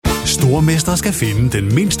Stormester skal finde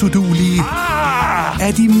den mindst uduelige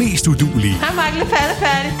af de mest uduelige. Hej, Mark.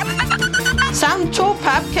 Færdig. Sammen 2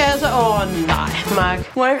 papkasser. Nej,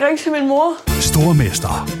 Mark. Må jeg ikke ringe til min mor?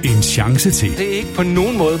 Stormester. En chance til. Det er ikke på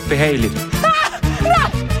nogen måde behageligt. Nej.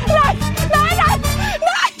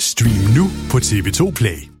 Stream nu på TV2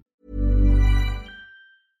 Play.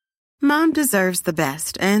 Mom deserves the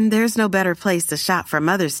best, and there's no better place to shop for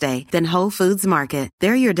Mother's Day than Whole Foods Market.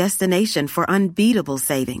 They're your destination for unbeatable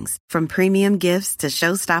savings, from premium gifts to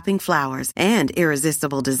show-stopping flowers and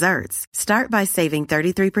irresistible desserts. Start by saving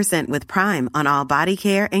 33% with Prime on all body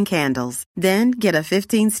care and candles. Then get a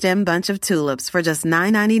 15-stem bunch of tulips for just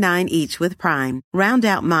 $9.99 each with Prime. Round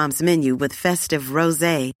out Mom's menu with festive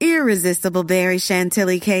rosé, irresistible berry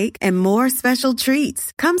chantilly cake, and more special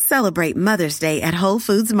treats. Come celebrate Mother's Day at Whole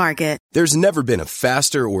Foods Market. There's never been a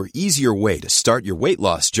faster or easier way to start your weight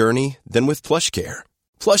loss journey than with PlushCare.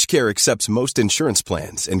 PlushCare accepts most insurance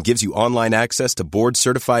plans and gives you online access to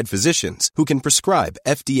board-certified physicians who can prescribe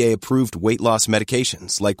FDA-approved weight loss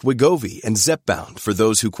medications like Wegovy and Zepbound for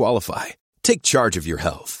those who qualify. Take charge of your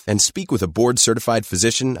health and speak with a board-certified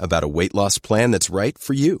physician about a weight loss plan that's right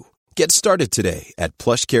for you. Get started today at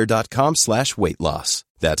plushcare.com/weightloss.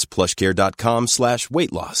 That's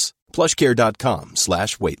plushcare.com/weightloss.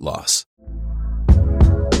 plushcare.com/weightloss.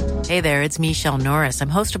 Hey there, it's Michelle Norris.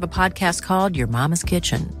 I'm host of a podcast called Your Mama's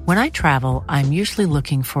Kitchen. When I travel, I'm usually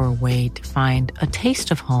looking for a way to find a taste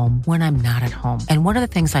of home when I'm not at home. And one of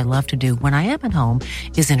the things I love to do when I am at home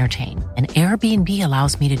is entertain. And Airbnb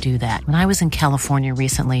allows me to do that. When I was in California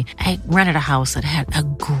recently, I rented a house that had a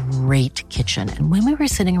great kitchen. And when we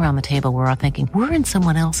were sitting around the table, we were all thinking, we're in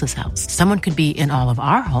someone else's house. Someone could be in all of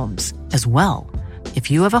our homes as well. If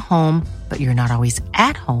you have a home, but you're not always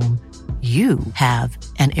at home, you have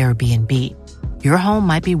an Airbnb. Your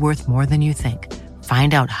home might be worth more than you think.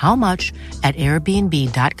 Find out how much at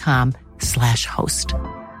airbnb.com/host.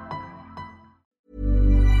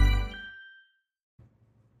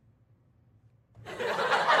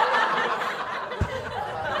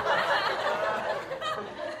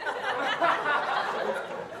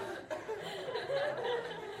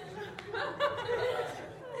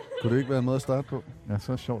 Kunne det ikke være en måde at starte på? Ja,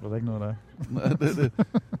 så sjovt, at der ikke noget der er. Nej, det er i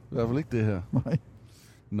hvert fald ikke det her. Nej.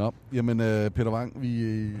 Nå, jamen Peter Wang,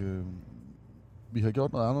 vi har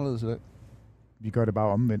gjort noget anderledes i dag. Vi gør det bare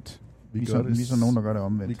omvendt. Vi er så nogen, der gør det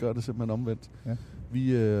omvendt. Vi gør det simpelthen omvendt. Ja.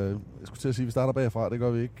 Jeg skulle til at sige, at vi starter bagfra, det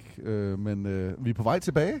gør vi ikke. Men vi er på vej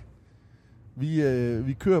tilbage.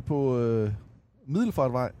 Vi kører på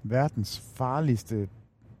Middelfartvej. Verdens farligste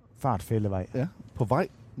fartfældevej. Ja, på vej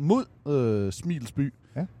mod Smilsby.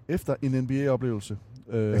 Ja. Efter en NBA-oplevelse.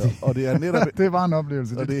 Og det er netop det var en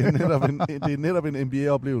oplevelse. Og det er netop en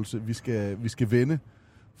NBA-oplevelse, vi skal vende,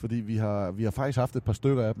 fordi vi har faktisk haft et par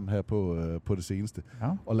stykker af dem her på det seneste. Ja.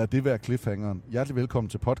 Og lad det være cliffhangeren. Hjertelig velkommen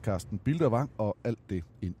til podcasten Bilder og Vang og alt det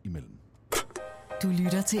ind imellem. Du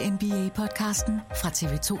lytter til NBA-podcasten fra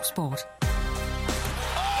TV2 Sport.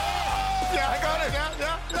 Ja, han gør det! Ja!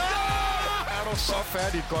 Er du så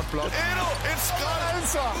færdig et godt blok? Endnu et skrald!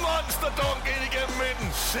 Altså! Monsterdunk ind igennem midten.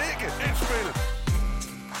 Sikke et spil!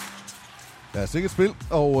 Ja, sikke et spil,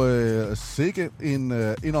 og sikke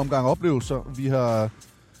en omgang oplevelser.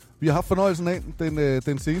 Vi har haft fornøjelsen af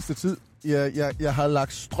den seneste tid. Jeg har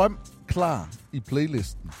lagt Strøm klar i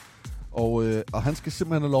playlisten, og han skal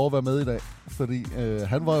simpelthen have lov at være med i dag, fordi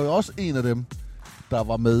han var jo også en af dem, der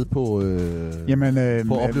var med på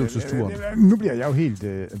oplevelsesturen. Nu bliver jeg jo helt...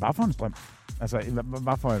 hvad for en Strøm? Altså,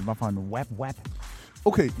 hvad for en wap?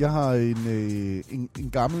 Okay, jeg har en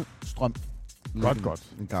gammel Strøm.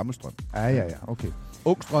 Godt. En gammel Strøm. Ja, okay.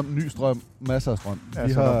 Ung Strøm, ny Strøm, masser af Strøm. Ja,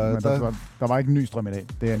 der var ikke en ny Strøm i dag.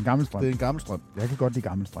 Det er en gammel Strøm. Det er en gammel Strøm. Jeg kan godt lide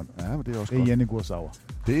gammel Strøm. Ja, men det er også godt. Det er Janne Gursauer.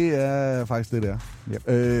 Det er faktisk det, der. Yep.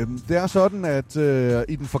 Det er sådan, at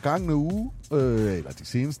i den forgangne uge, eller de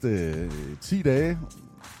seneste 10 dage,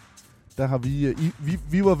 der har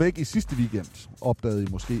vi var væk i sidste weekend, opdagede I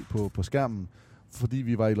måske på skærmen, fordi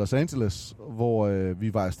vi var i Los Angeles, hvor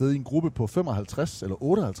vi var afsted i en gruppe på 55 eller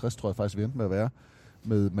 58, tror jeg faktisk, vi endte med at være,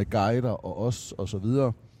 med guider og os og så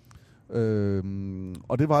videre.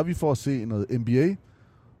 Og det var vi for at se noget NBA,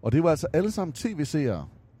 og det var altså alle sammen tv-seere,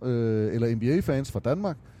 eller NBA-fans fra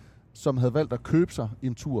Danmark, som havde valgt at købe sig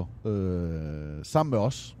en tur sammen med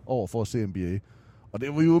os over for at se NBA. Og det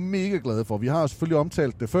var vi jo mega glade for. Vi har selvfølgelig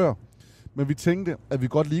omtalt det før, men vi tænkte, at vi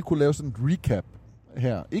godt lige kunne lave sådan et recap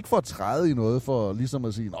her. Ikke for at træde i noget, for ligesom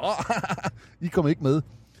at sige, I kom ikke med.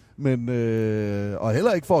 Men, og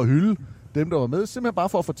heller ikke for at hylde dem, der var med. Simpelthen bare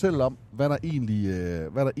for at fortælle om, hvad der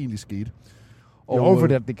egentlig skete. Og for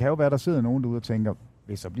det kan jo være, der sidder nogen derude og tænker,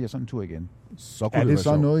 hvis der bliver sådan en tur igen, så kunne det være så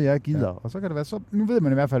sjovt. noget, jeg gider. Ja. Og så kan det være så... Nu ved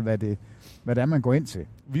man i hvert fald, hvad det er, man går ind til.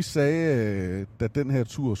 Vi sagde, da den her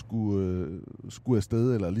tur skulle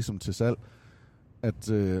afsted, eller ligesom til salg, at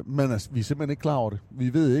vi er simpelthen ikke klar over det.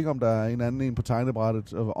 Vi ved ikke, om der er en anden en på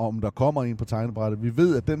tegnebrættet, og om der kommer en på tegnebrættet. Vi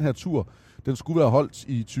ved, at den her tur, den skulle være holdt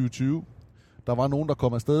i 2020. Der var nogen, der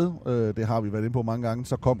kom afsted. Det har vi været inde på mange gange.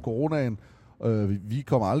 Så kom coronaen. Vi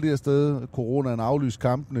kom aldrig afsted. Coronaen aflyste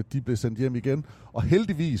kampene. De blev sendt hjem igen. Og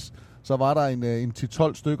heldigvis, så var der en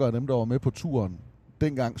 10-12 stykker af dem, der var med på turen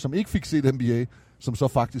dengang, som ikke fik set NBA, som så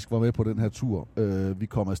faktisk var med på den her tur, vi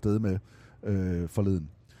kom afsted med forleden.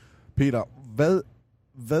 Peter,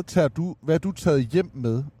 hvad er du taget hjem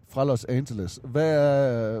med fra Los Angeles? Hvad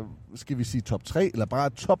er, skal vi sige, top 3, eller bare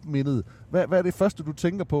topmindet? Hvad er det første, du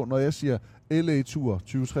tænker på, når jeg siger LA-tur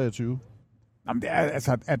 2023? Jamen, det er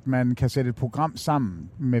altså, at man kan sætte et program sammen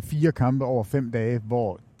med 4 kampe over 5 dage,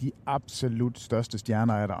 hvor de absolut største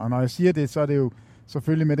stjerner er der. Og når jeg siger det, så er det jo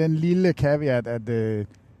selvfølgelig med den lille caveat, at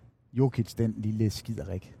Jokic, den lille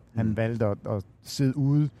skiderik, han valgte at sidde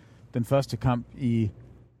ude den første kamp i...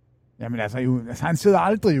 Jamen altså, han sidder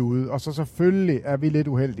aldrig ude, og så selvfølgelig er vi lidt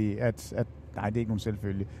uheldige, at nej, det er ikke nogen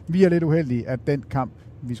selvfølgelig. Vi er lidt uheldige, at den kamp,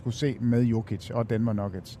 vi skulle se med Jokic og Denver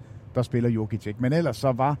Nuggets, der spiller Jokic ikke. Men ellers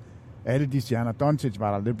så var alle de stjerner, Doncic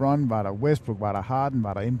var der, LeBron var der, Westbrook var der, Harden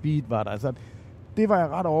var der, Embiid var der. Altså, det var jeg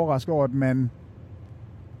ret overrasket over, at man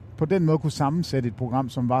på den måde kunne sammensætte et program,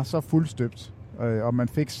 som var så fuldstøbt, og man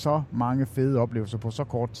fik så mange fede oplevelser på så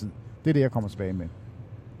kort tid. Det er det, jeg kommer tilbage med.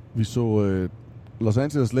 Vi så Los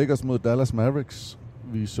Angeles Lakers mod Dallas Mavericks.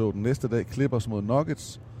 Vi så den næste dag Clippers mod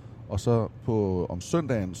Nuggets. Og så om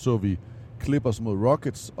søndagen så vi Clippers mod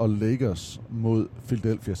Rockets og Lakers mod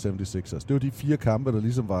Philadelphia 76ers. Det var de 4 kampe, der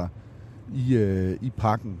ligesom var i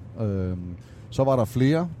pakken. Så var der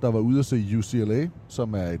flere, der var ude at se UCLA,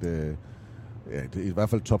 som er i hvert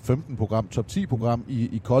fald top 15 program, top 10 program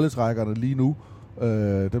i college-rækkerne lige nu.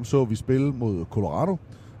 Dem så vi spille mod Colorado.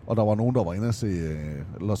 Og der var nogen, der var inde at se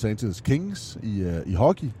Los Angeles Kings i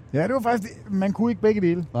hockey. Ja, det var faktisk... Man kunne ikke begge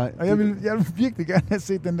dele. Nej. Og jeg ville virkelig gerne have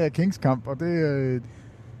set den der Kings-kamp. Og det...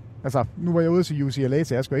 altså, nu var jeg ude til UCLA,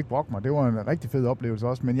 så jeg skulle ikke brokke mig. Det var en rigtig fed oplevelse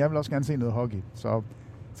også. Men jeg vil også gerne se noget hockey. Så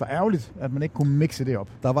ærgerligt, at man ikke kunne mixe det op.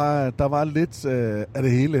 Der var lidt af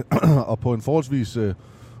det hele. Og på en forholdsvis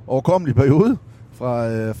overkommelig periode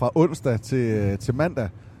fra onsdag til mandag,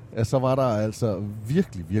 så var der altså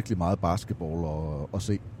virkelig, virkelig meget basketball at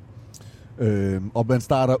se. Og man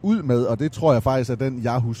starter ud med, og det tror jeg faktisk er den,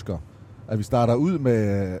 jeg husker, at vi starter ud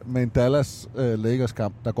med en Dallas Lakers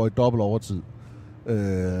kamp, der går i dobbelt overtid.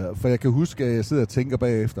 For jeg kan huske, at jeg sidder og tænker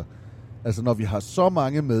bagefter, altså når vi har så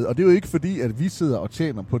mange med, og det er jo ikke fordi, at vi sidder og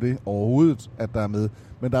tjener på det overhovedet, at der er med,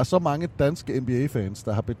 men der er så mange danske NBA-fans,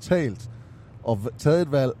 der har betalt og taget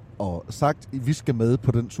et valg og sagt, at vi skal med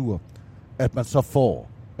på den tur, at man så får,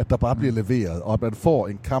 at der bare bliver leveret, og at man får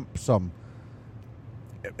en kamp, som,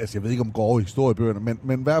 altså jeg ved ikke om går i historiebøgerne,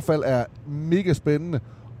 men i hvert fald er mega spændende,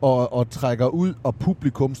 og trækker ud, og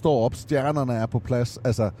publikum står op, stjernerne er på plads,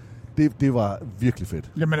 altså det var virkelig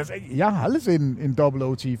fedt. Jamen altså, jeg har aldrig set en double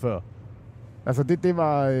OT før. Altså det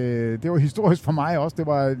var historisk for mig også, det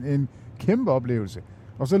var en kæmpe oplevelse.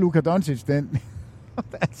 Og så Luka Doncic, den,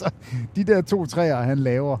 altså de der 2 træer, han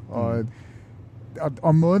laver,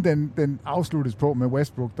 og måden den afsluttes på med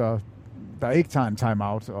Westbrook, der ikke tager en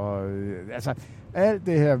timeout, og altså alt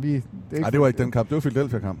det her, det var ikke den kamp, det var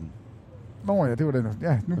Philadelphia-kampen. Nå ja, det var den.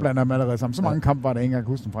 Ja, nu blander jeg dem allerede sammen. Så mange kampe var der ikke engang,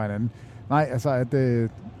 huske dem fra hinanden. Nej, altså at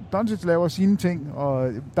Doncic laver sine ting,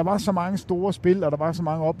 og der var så mange store spil, og der var så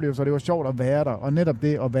mange oplevelser, og det var sjovt at være der, og netop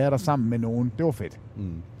det at være der sammen med nogen, det var fedt.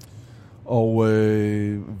 Og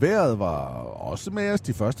vejret var også med os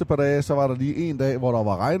de første par dage, så var der lige en dag, hvor der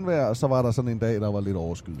var regnvejr, og så var der sådan en dag, der var lidt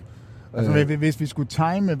overskyet. Altså hvis vi skulle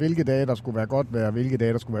time, hvilke dage der skulle være godt vejr, og hvilke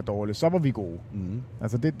dage der skulle være dårligt, så var vi gode.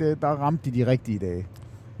 Altså der ramte de rigtige dage.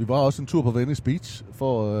 Vi var også en tur på Venice Beach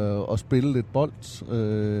for at spille lidt bold,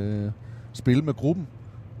 spille med gruppen.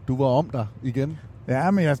 Du var om der igen.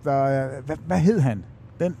 Ja, men hvad hed han?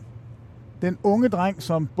 Den unge dreng,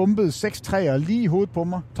 som bombede 6 træer lige i hovedet på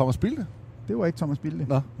mig. Thomas Bilde? Det var ikke Thomas Bilde.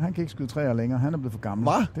 Nå. Han kan ikke skyde træer længere. Han er blevet for gammel.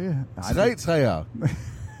 Hvad? 3 træer?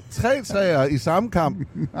 3 træer i samme kamp?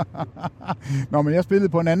 Nå, men jeg spillede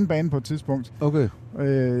på en anden bane på et tidspunkt. Okay.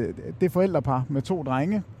 Det er forældrepar med 2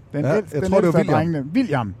 drenge. Jeg tror, det var William.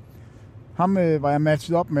 William. Ham var jeg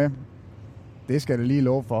matchet op med. Det skal jeg lige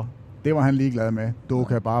love for. Det var han ligeglad med. Du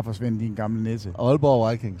kan bare forsvinde, din gamle nisse.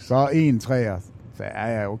 Aalborg Vikings. Så 1 træer. Så er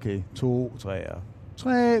jeg okay. 2 træer.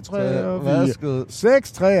 3 træer. 4.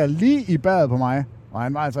 6 træer lige i badet på mig. Og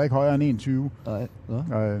han var altså ikke højere end 1,20. Nej.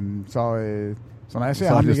 Så når jeg ser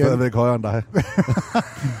så er ham det igen, stadigvæk højere end dig.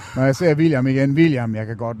 når jeg ser William igen, William, jeg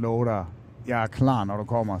kan godt love dig, jeg er klar, når du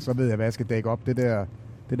kommer, så ved jeg, hvad jeg skal dække op. Det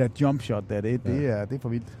der jump shot, det er for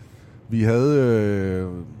vildt. Vi havde...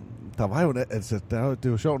 der var jo... Altså, det er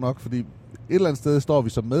jo sjovt nok, fordi et eller andet sted står vi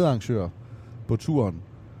som medarrangør på turen,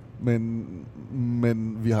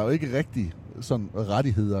 men vi har jo ikke rigtig sådan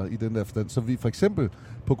rettigheder i den der forstand. Så vi for eksempel,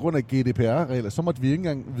 på grund af GDPR-regler, så måtte vi ikke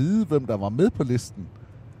engang vide, hvem der var med på listen.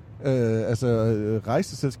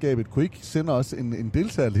 Rejseselskabet kunne ikke sende os en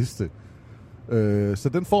deltagerliste. Så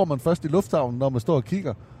den får man først i lufthavnen, når man står og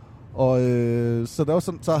kigger. Og så der var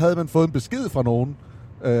sådan, så havde man fået en besked fra nogen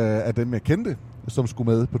af dem, jeg kendte, som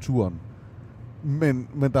skulle med på turen.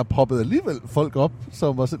 Men der poppede alligevel folk op,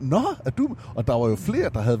 som var sådan, nå, er du... Og der var jo flere,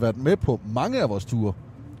 der havde været med på mange af vores ture.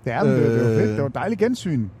 Ja, det var fedt. Det var dejligt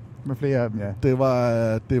gensyn med flere af dem, ja.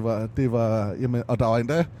 Det var jamen, og der var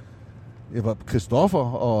endda Christoffer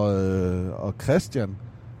og Christian,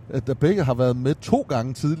 der begge har været med 2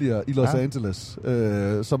 gange tidligere i Los Angeles,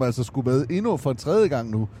 som altså skulle med endnu for en 3. gang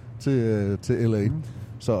nu til LA.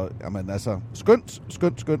 Så jamen altså, skønt.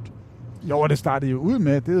 Jo, og det startede jo ud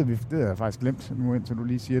med, det har jeg faktisk glemt nu, indtil du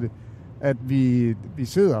lige siger det, at vi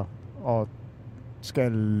sidder og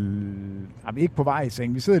skal... ikke på vej i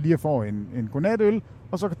seng. Vi sidder lige og får en godnatøl,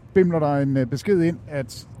 og så bimler der en besked ind,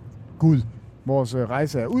 at Gud, vores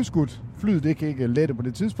rejse er udskudt. Flyet det kan ikke lette på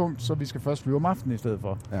det tidspunkt, så vi skal først flyve om aftenen i stedet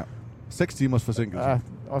for. Ja. 6 timers forsinkelse. Ja,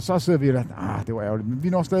 og så sidder vi der, det var ærgerligt. Men vi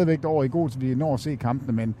når stadigvæk over i god, så vi når at se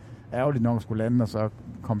kampene, men ærgerligt nok at skulle lande, og så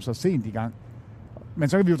komme så sent i gang. Men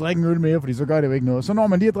så kan vi jo drikke en øl mere, fordi så gør det jo ikke noget. Så når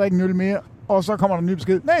man lige at drikke en øl mere, og så kommer der en ny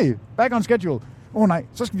besked. Nej, back on schedule. Nej,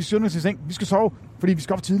 så skal vi sønne til seng. Vi skal sove, fordi vi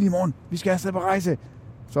skal op tidligt i morgen. Vi skal afsted på rejse.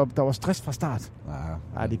 Så der var stress fra start.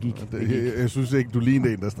 Nej, det gik. Jeg synes ikke, du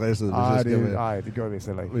lignede en, der stressede. Nej, det gjorde vi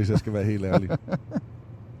heller ikke. Hvis jeg skal være helt ærlig.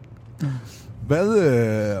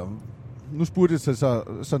 Nu spurgte jeg til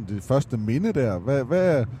sådan det første minde der.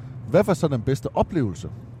 Hvad var så den bedste oplevelse,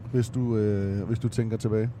 hvis du tænker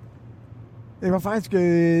tilbage? Det var faktisk...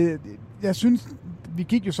 jeg synes, vi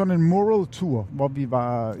gik jo sådan en moral tour, hvor vi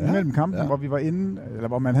var imellem kampen, hvor vi var inde, eller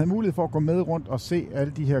hvor man havde mulighed for at gå med rundt og se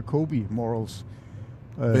alle de her Kobe morals.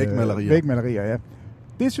 Vægmalerier, ja.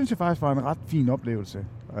 Det synes jeg faktisk var en ret fin oplevelse.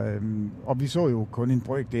 Og vi så jo kun en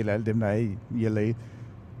brøkdel af alle dem, der er i LA.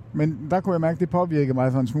 Men der kunne jeg mærke, at det påvirkede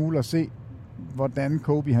mig for en smule at se, hvordan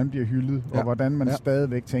Kobe han bliver hyldet, og hvordan man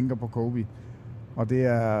stadigvæk tænker på Kobe. Og det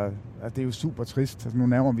er jo super trist. Altså, nu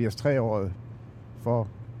nærmer vi os 3 år for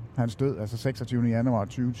hans død, altså 26. januar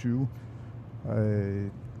 2020.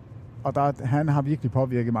 Og han har virkelig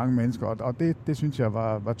påvirket mange mennesker, og det synes jeg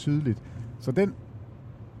var tydeligt. Så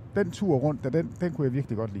den tur rundt, den kunne jeg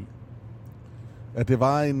virkelig godt lide. Ja, det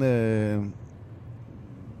var en... jeg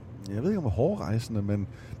ved ikke om det var hårdrejsende, men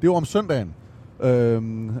det var om søndagen,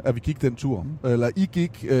 at vi gik den tur. Eller I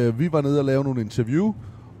gik, vi var nede og lave nogle interview,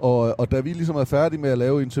 og da vi ligesom er færdige med at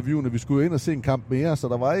lave interviewene, vi skulle ind og se en kamp mere, så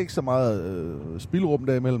der var ikke så meget spildrum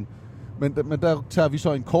derimellem. Men der tager vi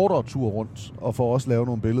så en kortere tur rundt, og får også lave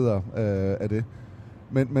nogle billeder af det.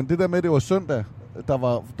 Men det der med, det var søndag, der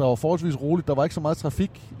var forholdsvis roligt, der var ikke så meget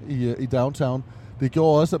trafik i downtown. Det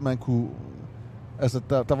gjorde også, at man kunne... Altså,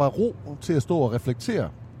 der var ro til at stå og reflektere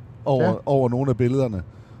over nogle af billederne.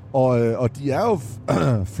 Og de er jo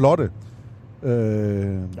flotte.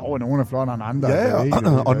 Nogle er flottere end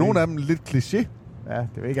andre. Og nogle af dem lidt kliché. Ja,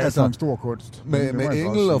 det er ikke altid en stor kunst. Med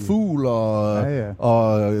engel og fugl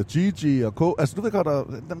og Gigi og K. Altså, du ved godt,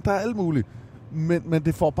 der er alt muligt. Men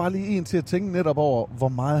det får bare lige en til at tænke netop over, hvor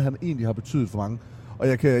meget han egentlig har betydet for mange. Og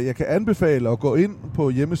jeg kan anbefale at gå ind på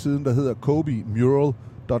hjemmesiden, der hedder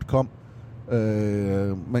kobemural.com.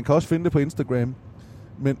 Man kan også finde det på Instagram.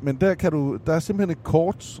 Men der er simpelthen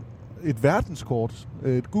et verdenskort,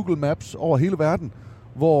 et Google Maps over hele verden,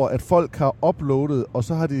 hvor at folk har uploadet, og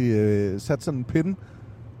så har de sat sådan en pin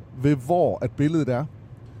ved, hvor at billedet er.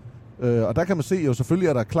 Og der kan man se, jo selvfølgelig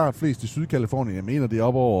er der klart flest i Sydkalifornien. Jeg mener, det er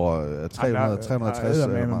op over 360. Der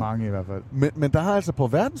er mange i hvert fald. Men der har altså på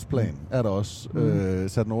verdensplan, er der også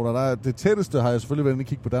sat nogle. Det tætteste har jeg selvfølgelig været inde og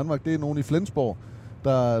kigge på Danmark. Det er nogen i Flensborg,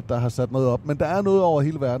 der har sat noget op. Men der er noget over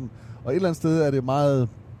hele verden. Og et eller andet sted er det meget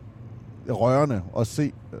rørende at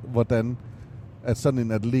se, hvordan at sådan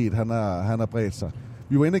en atlet, han har bredt sig.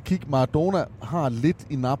 Vi var inde og kigge, Maradona har lidt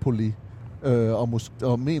i Napoli,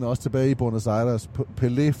 og mener også tilbage i Buenos Aires.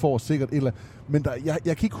 Pelé får sikkert et eller andet. Men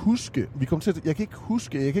jeg kan ikke huske, jeg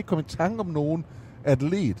kan ikke komme i tanke om nogen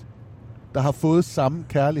atlet, der har fået samme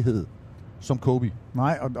kærlighed som Kobe.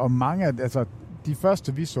 Nej, og mange af, altså de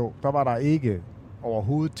første vi så, der var der ikke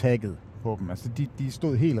overhovedet tagget på dem. Altså de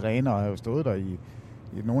stod helt rene og har jo stået der i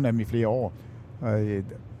nogle af dem i flere år.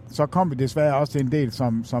 så kom vi desværre også til en del,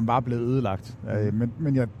 som var blevet ødelagt.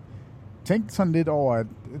 Men jeg tænkte sådan lidt over, at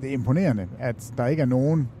det er imponerende, at der ikke er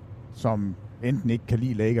nogen, som enten ikke kan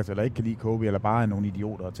lide Lakers, eller ikke kan lide Kobe, eller bare er nogle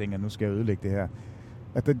idioter og tænker, at nu skal jeg ødelægge det her.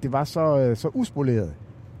 At det var så uspoleret.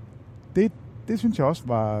 Det synes jeg også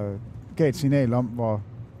gav et signal om,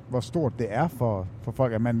 hvor stort det er for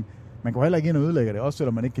folk, at man går heller ikke ind og ødelægger det, også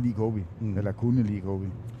selvom man ikke kan lide Kobe, eller kunne lide Kobe.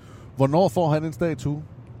 Hvornår får han en statue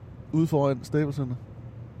ude foran Staples Center?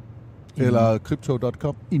 Eller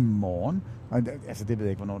Crypto.com? I morgen. Altså, det ved jeg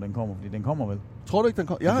ikke, hvornår den kommer, fordi den kommer vel. Tror du ikke, den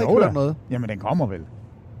kommer? Jeg har ikke hørt noget. Jamen, den kommer vel.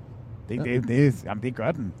 Jamen, det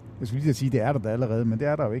gør den. Jeg skulle lige sige, det er der allerede, men det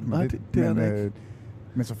er der jo ikke. Nej, det er der ikke.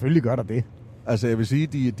 Men selvfølgelig gør der det. Altså, jeg vil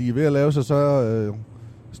sige, de er ved at lave sig så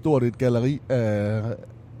stort et galleri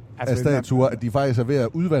af statuer, at de faktisk er ved at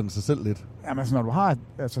udvande sig selv lidt. Jamen, altså, når du har...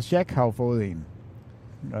 Altså, Shaq har jo fået en.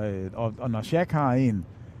 Og når Shaq har en...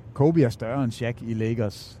 Kobe er større end Shaq i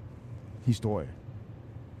Lakers historie.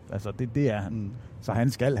 Altså, det er han. Så han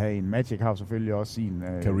skal have en. Magic har selvfølgelig også sin...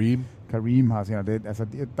 Kareem har sin. Altså,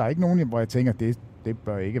 der er ikke nogen, hvor jeg tænker, det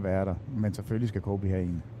bør ikke være der. Men selvfølgelig skal Kobe have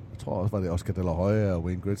en. Jeg tror også, var det Oscar De La Hoya og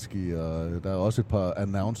Wayne Gretzky, og der er også et par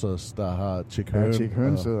announcers, der har Chick Hearn. Ja, Chick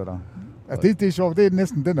Hearn sidder der. Altså, det er sjovt. Det er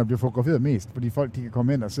næsten den, der bliver fotograferet mest, fordi folk de kan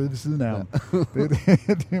komme ind og sidde ved siden af ham.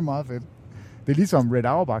 Det er meget fedt. Det er ligesom Red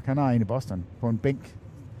Auerbach, han har en i Boston, på en bænk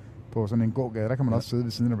på sådan en gågade. Der kan man også sidde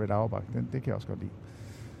ved siden af Red Auerbach. Det kan jeg også godt lide.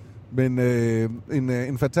 Men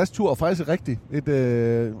en fantastisk tur, og faktisk rigtig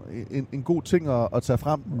en god ting at tage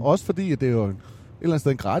frem. Også fordi, at det er jo et eller andet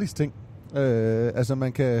sted en gratis ting. Altså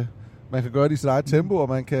man kan gøre det i sit eget tempo, og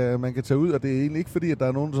man kan tage ud, og det er egentlig ikke fordi, at der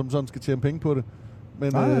er nogen, som sådan skal tjene penge på det.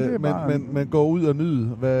 Men man går ud og nyde,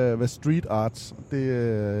 hvad street arts,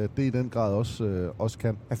 det i den grad også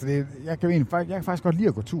kan. Altså jeg kan faktisk godt lide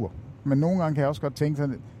at gå tur, men nogle gange kan jeg også godt tænke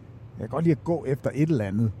sådan, jeg kan godt lide at gå efter et eller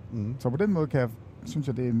andet. Så på den måde synes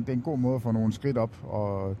jeg, det er en god måde at få nogle skridt op,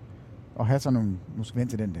 og have sådan nogle, nu skal vi hen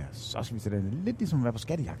til den der, så skal vi til den, lidt ligesom at være på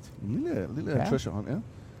skattejagt. Lille treasure hunt, ja.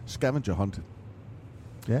 Scavenger hunt.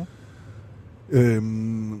 Ja.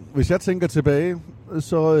 Hvis jeg tænker tilbage,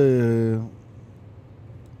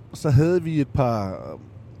 så havde vi et par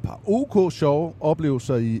OK sjove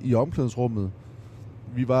oplevelser i omklædningsrummet.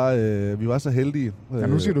 Vi var så heldige. Ja,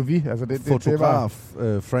 nu siger du vi. Altså fotograf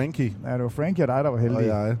Frankie. Ja, det var Frankie og dig, der var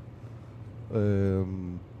heldige. Og jeg.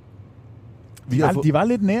 De var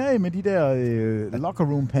lidt nære med de der locker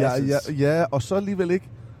room passes. Ja, og så alligevel ikke.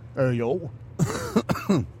 Jo.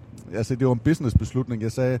 Altså, det var en businessbeslutning.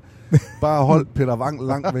 Jeg sagde, bare hold Peter Wang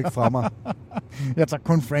langt væk fra mig. Jeg tager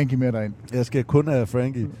kun Frankie med derind. Jeg skal kun have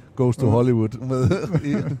Frankie Goes to Hollywood med.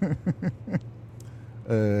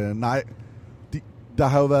 Nej. Der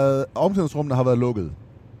har jo været... Omklædningsrummene har været lukket.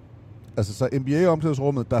 Altså, så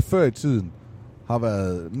NBA-omklædningsrummet, der før i tiden har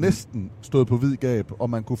været næsten stået på vid gab, og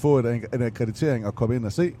man kunne få en akkreditering og komme ind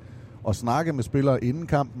og se, og snakke med spillere inden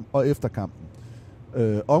kampen og efter kampen.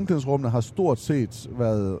 Omklædningsrummene har stort set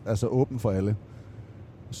været åben for alle.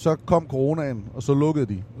 Så kom coronaen, og så lukkede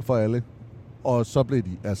de for alle. Og så blev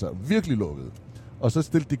de virkelig lukket. Og så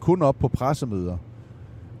stillede de kun op på pressemøder.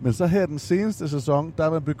 Men så her den seneste sæson, der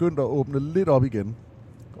er man begyndt at åbne lidt op igen.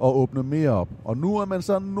 Og åbne mere op. Og nu er man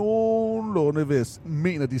så nogenlunde vist,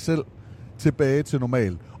 mener de selv, tilbage til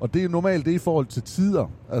normal. Og det er normalt, det er i forhold til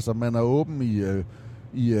tider. Altså man er åben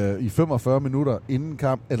i 45 minutter inden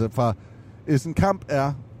kamp. Altså fra... Hvis en kamp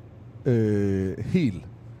er hel,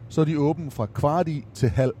 så er de åben fra kvart i til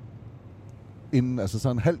halv. Inden, altså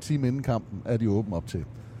så en halv time inden kampen er de åben op til.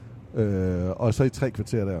 Og så i 3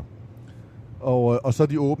 kvarter der. Og så er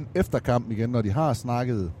de åben efter kampen igen, når de har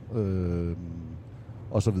snakket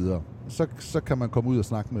og så videre. Så kan man komme ud og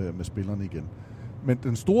snakke med spillerne igen. Men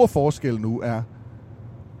den store forskel nu er,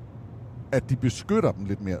 at de beskytter dem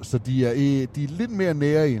lidt mere. Så de er lidt mere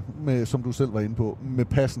nære med, som du selv var inde på, med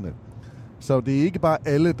passende. Så det er ikke bare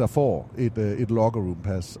alle, der får et locker room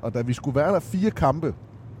pass. Og da vi skulle være der 4 kampe,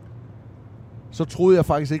 så troede jeg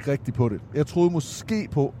faktisk ikke rigtigt på det.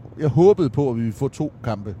 Jeg håbede på, at vi ville få 2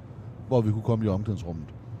 kampe, hvor vi kunne komme i omklædningsrummet.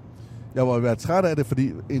 Jeg var jo været træt af det,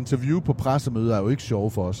 fordi interview på pressemøder er jo ikke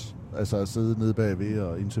sjov for os. Altså at sidde nede bagved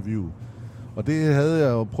og interviewe. Og det havde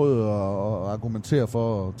jeg jo prøvet at argumentere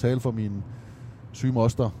for og tale for min syge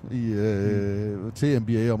moster til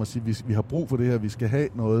NBA om at sige, at vi har brug for det her, vi skal have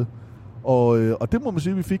noget. Og det må man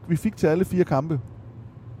sige, vi fik til alle 4 kampe.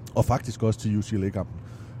 Og faktisk også til UCLA-kampen.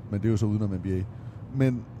 Men det er jo så udenom NBA.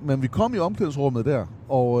 Men vi kom i omklædningsrummet der,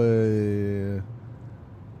 og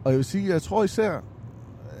jeg vil sige, jeg tror især,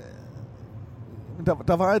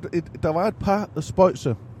 der var et par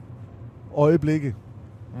spøjse øjeblikke,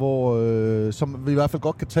 hvor, som vi i hvert fald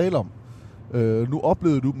godt kan tale om. Nu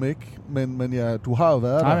oplevede du dem ikke, men ja, du har jo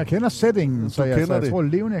været der. Nej, jeg kender settingen, så jeg tror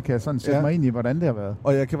levende, jeg kan sådan sætte mig ind i, hvordan det har været.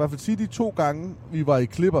 Og jeg kan i hvert fald sige, de 2 gange, vi var i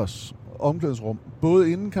Clippers omklædningsrum,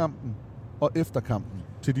 både inden kampen og efter kampen,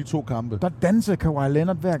 til de 2 kampe. Der dansede Kawhi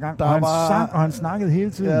Leonard hver gang, og han sang, og han snakkede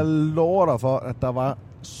hele tiden. Jeg lover dig for, at der var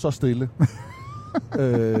så stille.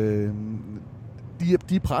 De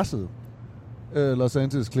er presset, Los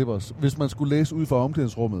Angeles Clippers, hvis man skulle læse ud fra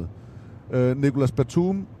omklædningsrummet. Nicolas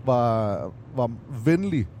Batum var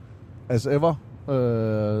venlig as ever,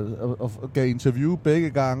 og gav interview begge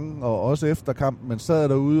gange, og også efter kampen, men sad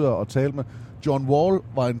derude og talte med. John Wall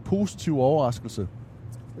var en positiv overraskelse.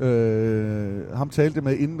 Ham talte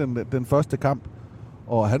med inden den første kamp,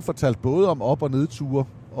 og han fortalte både om op- og nedture,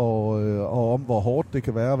 og om hvor hårdt det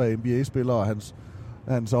kan være at være NBA-spiller, og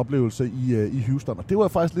hans oplevelse i Houston. Og det var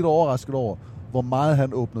jeg faktisk lidt overrasket over, hvor meget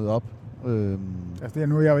han åbnede op.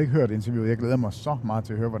 Nu har jeg jo ikke hørt interviewet. Jeg glæder mig så meget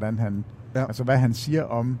til at høre, hvordan han, altså hvad han siger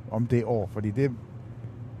om det år, fordi det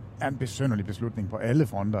er en besynderlig beslutning på alle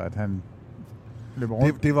fronter, at han løber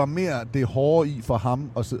rundt. Det var mere det hårde i for ham,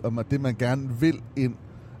 og det man gerne vil ind.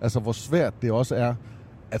 Altså hvor svært det også er.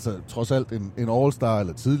 Altså trods alt en all-star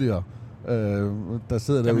eller tidligere, der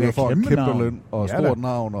sidder derude for en kæmpe løn og stort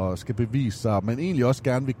navn og skal bevise sig, men egentlig også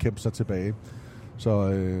gerne vil kæmpe sig tilbage.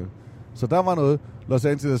 Så der var noget. Los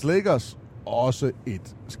Angeles Lakers, også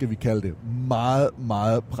et, skal vi kalde det, meget,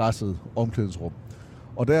 meget presset omklædningsrum.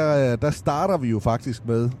 Og der starter vi jo faktisk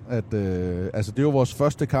med, at altså det var vores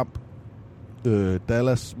første kamp,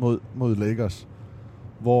 Dallas mod Lakers,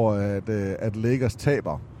 hvor at Lakers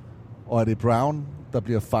taber, og at det er Brown, der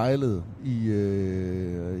bliver fejlet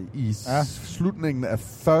i slutningen af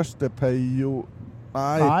første periode.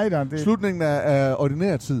 Slutningen af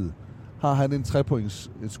ordinær tid har han en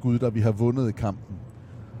 3-points skud, der vi har vundet i kampen.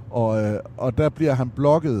 Og der bliver han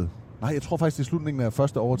blokket. Nej, jeg tror faktisk, det er slutningen af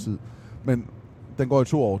første overtid. Men den går i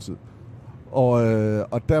 2 overtid.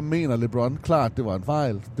 Og der mener LeBron klart, det var en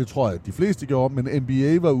fejl. Det tror jeg, de fleste gjorde. Men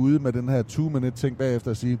NBA var ude med den her 2-minute ting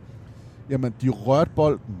bagefter at sige, jamen, de rørte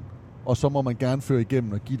bolden, og så må man gerne føre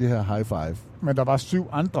igennem og give det her high five. Men der var 7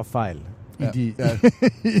 andre fejl i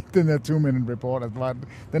den her 2-minute report. Altså,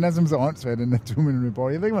 den er som så åndssvagt, den her 2-minute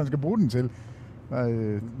report. Jeg ved ikke, hvad man skal bruge den til.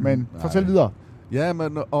 Men fortæl videre. Ja,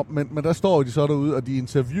 men der står de så derude, og de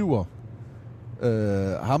interviewer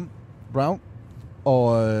ham, Brown,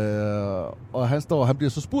 og han bliver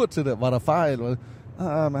så spurgt til det, var der fejl? Men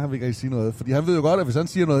han vil ikke rigtig sige noget, fordi han ved jo godt, at hvis han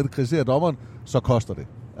siger noget, der kritiserer dommeren, så koster det.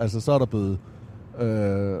 Altså, så er der bøde.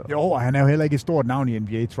 Jo, og han er jo heller ikke et stort navn i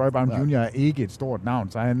NBA. Troy Brown Jr. er ikke et stort navn,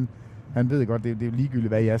 så han ved godt, det er ligegyldigt,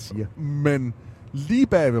 hvad jeg siger. Men lige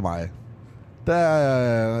bag ved mig, der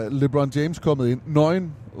er LeBron James kommet ind,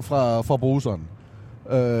 nøgen fra bruseren.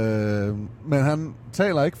 Men han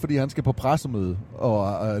taler ikke, fordi han skal på pressemøde.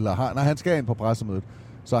 Han skal ind på pressemødet.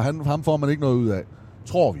 Så ham får man ikke noget ud af.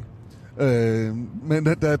 Tror vi. Men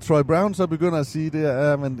da Troy Brown så begynder at sige det,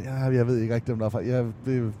 jeg ved ikke rigtig, om der er fejl.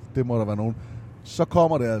 Det må der være nogen. Så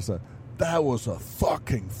kommer det altså, that was a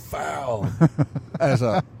fucking foul.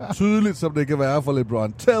 Altså, tydeligt som det kan være for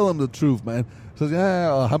LeBron. Tell him the truth, man. Så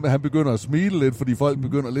og han begynder at smile lidt, fordi folk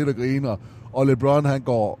begynder lidt at grine, og LeBron, han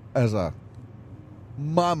går, altså,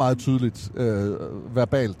 meget, meget tydeligt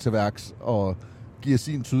verbalt til værks, og giver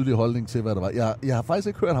sin tydelige holdning til, hvad det var. Jeg har faktisk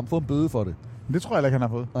ikke hørt ham få en bøde for det. Det tror jeg ikke, han har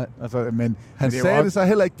fået. Nej. Altså, han sagde det så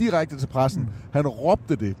heller ikke direkte til pressen. Han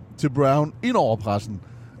råbte det til Brown ind over pressen.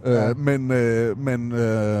 Men hvad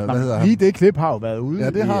hedder han? Lige det klip har jo været ude. Ja,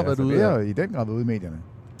 det har været ude. Det er i den grad ude i medierne.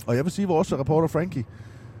 Og jeg vil sige, at vores reporter Frankie,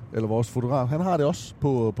 eller vores fotograf, han har det også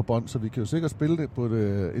på bånd, så vi kan jo sikkert spille det på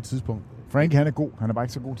et tidspunkt. Frankie, han er god. Han er bare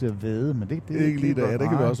ikke så god til at væde, men det ikke lige der. Ja, det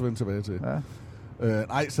kan vi også vende tilbage til. Ja.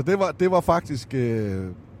 Nej, så det var faktisk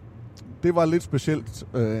det var lidt specielt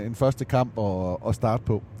en første kamp at starte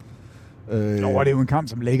på. Det er jo en kamp,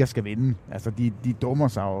 som Lakers skal vinde. Altså, de dummer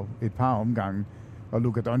sig jo et par omgange. Og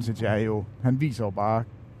Luka Doncic han viser jo bare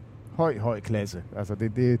høj klasse. Altså,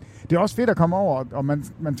 det er også fedt at komme over, og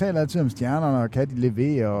man taler altid om stjernerne, og kan de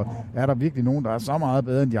levere, og er der virkelig nogen, der er så meget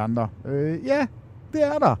bedre end de andre? Ja, det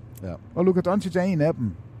er der. Ja. Og Luka Doncic er en af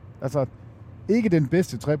dem. Altså, ikke den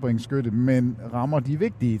bedste trepointsskytte, men rammer de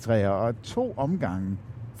vigtige træer, og 2 omgange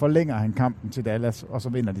forlænger han kampen til Dallas, og så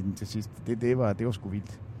vinder de den til sidst. Det var sgu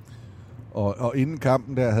vildt. Og inden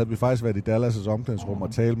kampen der havde vi faktisk været i Dallas' omklædningsrum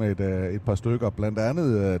og talt med et par stykker, blandt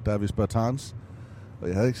andet Davis Bertans. Og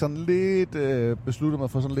jeg havde ikke sådan lidt besluttet mig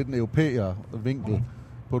for sådan lidt en europæer-vinkel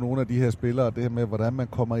på nogle af de her spillere, det her med, hvordan man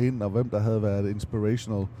kommer ind, og hvem der havde været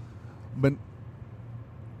inspirational. Men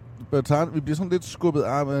Bertans, vi bliver sådan lidt skubbet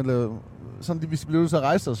af, sådan vi bliver nødt til at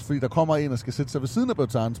rejse os, fordi der kommer en, der skal sætte sig ved siden af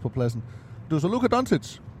Bertans på pladsen. Det var så Luka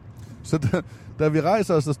Doncic. Så da vi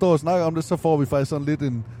rejser os og står og snakker om det, så får vi faktisk sådan lidt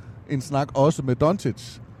en snak også med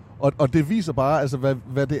Doncic. Og det viser bare, altså,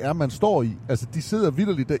 hvad det er, man står i. Altså, de sidder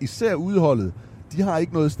vitterligt der, især udholdet. De har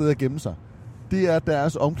ikke noget sted at gemme sig. Det er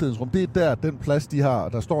deres omklædningsrum. Det er der, den plads, de har.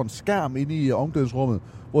 Der står en skærm inde i omklædningsrummet,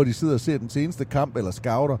 hvor de sidder og ser den seneste kamp eller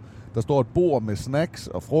scouter. Der står et bord med snacks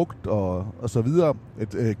og frugt og så videre.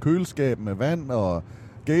 Et køleskab med vand og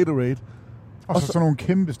Gatorade. Og så sådan nogle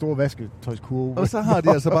kæmpe store vasketøjskurve. Og så har de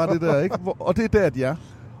altså bare det der, ikke? Og det er der, de er.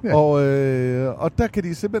 Ja. Og der kan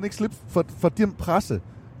de simpelthen ikke slippe for den presse,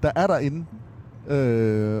 der er derinde.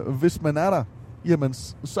 Hvis man er der, jamen,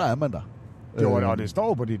 så er man der. Jo, og det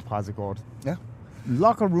står på dit pressekort. Ja.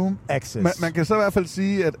 Locker room access. Man kan så i hvert fald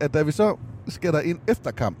sige, at da vi så skal der ind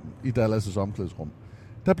efter kampen i Dallas' omklædningsrum,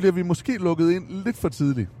 der bliver vi måske lukket ind lidt for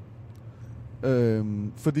tidligt.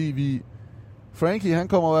 Fordi Frankie, han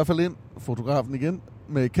kommer i hvert fald ind, fotografen igen,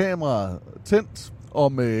 med kameraet tændt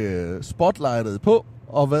og med spotlightet på,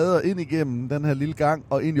 og vader ind igennem den her lille gang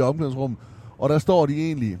og ind i omklædningsrummet. Og der står de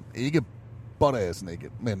egentlig, ikke butt-ass naked,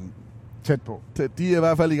 men tæt på. De er i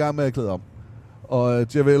hvert fald i gang med at klæde om. Og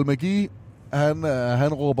JaVale McGee,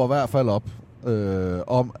 han råber i hvert fald op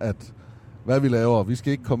om, at hvad vi laver, vi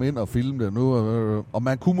skal ikke komme ind og filme det nu. Og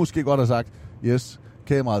man kunne måske godt have sagt, yes,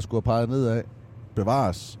 kameraet skulle have peget nedad,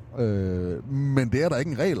 bevares. Men det er der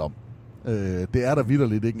ikke en regel om. Det er der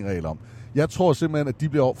vitterligt ikke en regel om. Jeg tror simpelthen, at de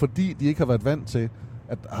bliver fordi de ikke har været vant til,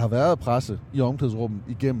 at der har været presse i omklædningsrummet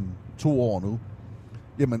igennem 2 år nu,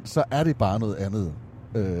 jamen så er det bare noget andet.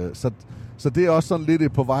 Så det er også sådan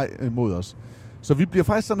lidt på vej mod os. Så vi bliver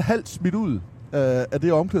faktisk sådan halvt smidt ud af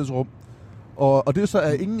det omklædningsrum. Og det er så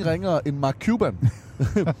er ingen ringere end Mark Cuban.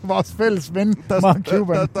 Vores fælles ven, Mark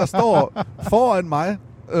Cuban. Der står foran mig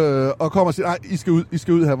og kommer og siger, nej, I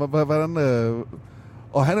skal ud her. Hvordan,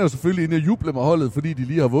 og han er jo selvfølgelig inde og juble med holdet, fordi de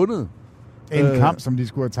lige har vundet. En kamp, som de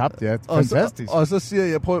skulle have tabt, ja. Fantastisk. Og så siger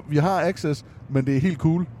jeg, prøv, vi har access, men det er helt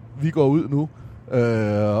cool. Vi går ud nu.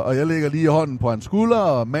 Og jeg lægger lige hånden på hans skulder,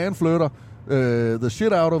 og manflirter the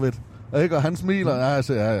shit out of it. Og han smiler,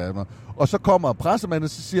 ja. Og så kommer pressemanden,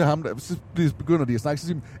 så siger ham, så begynder de at snakke, så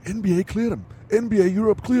siger de, NBA cleared them. NBA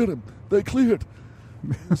Europe cleared them. They cleared.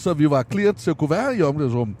 Så vi var cleared til at kunne være i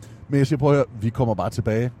omklædningsrummet. Men jeg siger, prøv at høre, vi kommer bare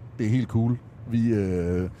tilbage. Det er helt cool.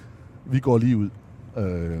 Vi går lige ud.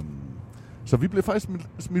 Så vi blev faktisk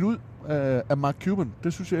smidt ud af Mark Cuban.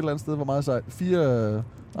 Det synes jeg et eller andet sted var meget sejt.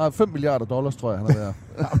 5 milliarder dollars, tror jeg, han er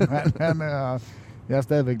der. Jeg er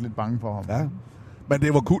stadigvæk lidt bange for ham. Ja. Men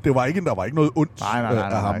det var cool. Der var ikke noget ondt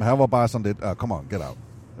af ham. Han var bare sådan lidt, come on, get out.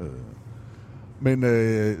 Men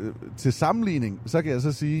til sammenligning, så kan jeg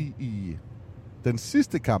så sige, i den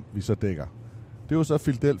sidste kamp, vi så dækker, det var så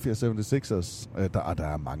Philadelphia 76ers. Der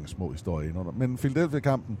er mange små historier indenunder. Men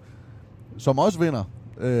Philadelphia-kampen, som også vinder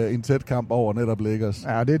en tæt kamp over netop Lakers.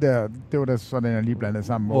 Ja, det var da sådan, jeg lige blandet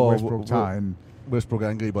sammen, hvor Westbrook tager en... Westbrook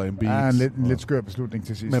angriber Embiid. Ja, en lidt skør beslutning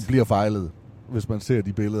til sidst. Man bliver fejlet, hvis man ser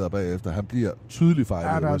de billeder bagefter. Han bliver tydeligt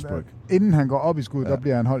fejlet, ja, Westbrook. Inden han går op i skud, der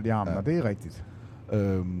bliver han holdt i armen, og det er rigtigt.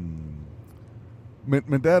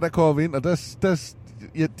 Men der kommer vi ind, og de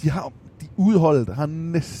udholdet har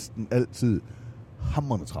næsten altid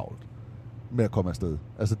hamrende travlt med at komme afsted.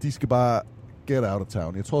 Altså, de skal bare get out of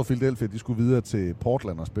town. Jeg tror, Philadelphia, de skulle videre til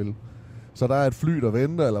Portland og spille. Så der er et fly, der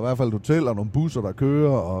venter, eller i hvert fald et hotel, og nogle busser, der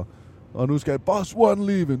kører, og nu skal boss one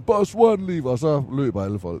leave, og så løber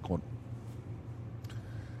alle folk rundt.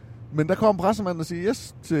 Men der kom pressemanden og siger,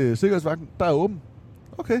 yes, til sikkerhedsvagten, der er åben.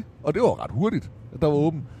 Okay, og det var ret hurtigt, at der var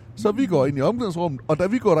åben. Så vi går ind i omklædningsrummet, og da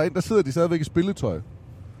vi går derind, der sidder de stadigvæk i spilletøj.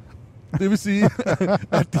 Det vil sige,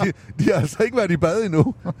 at de har altså ikke været i bad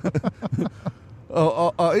endnu.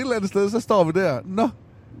 og et eller andet sted, så står vi der. Nå,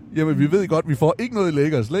 jamen vi ved godt, vi får ikke noget i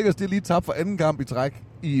Lakers. Lakers, de er lige tabt for anden kamp i træk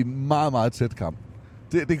i en meget, meget tæt kamp.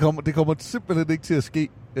 Det kommer simpelthen ikke til at ske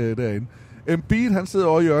derinde. Embiid, han sidder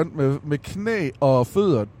over i hjørnet med knæ og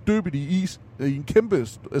fødder døbet i is, i en kæmpe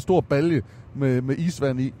stor balje med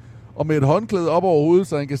isvand i, og med et håndklæde op over hovedet,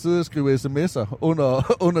 så han kan sidde og skrive sms'er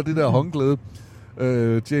under det der håndklæde.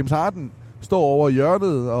 James Harden står over i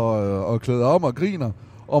hjørnet og klæder om og griner,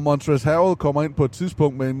 og Montrezl Harrell kommer ind på et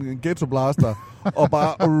tidspunkt med en ghetto blaster og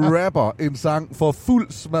bare rapper en sang for fuld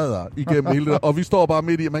smadder igennem hele det. Og vi står bare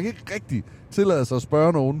midt i, man kan ikke rigtig tillade sig at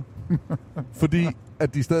spørge nogen, fordi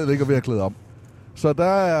at de stadigvæk er ved at klæde om. Så der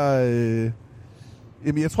er...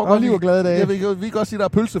 jamen, jeg tror godt, vi var glade dage. Vi kan godt sige, der er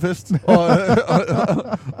pølsefest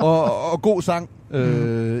og god sang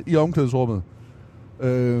i omklædningsrummet.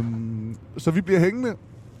 Så vi bliver hængende,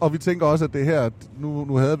 og vi tænker også, at det her...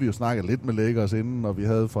 Nu havde vi jo snakket lidt med Lakers inden, og vi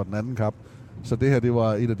havde for den anden kamp. Så det her, det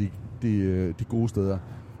var et af de gode steder.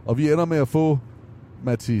 Og vi ender med at få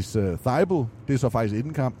Matthijs Thybulle, det er så faktisk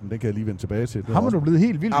inden kampen, den kan jeg lige vende tilbage til. Ham er du blevet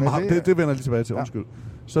helt vild med det vender jeg lige tilbage til, undskyld.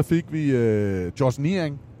 Så fik vi Josh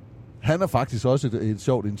Niang. Han er faktisk også et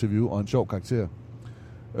sjovt interview og en sjov karakter.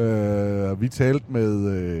 Vi talte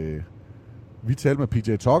med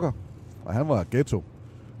PJ Tucker, og han var ghetto.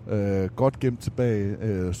 Godt gemt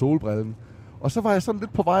tilbage solbrillen. Og så var jeg sådan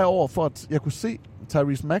lidt på vej over, for at jeg kunne se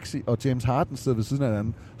Tyrese Maxey og James Harden sidder ved siden af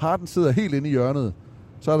hinanden. Harden sidder helt inde i hjørnet.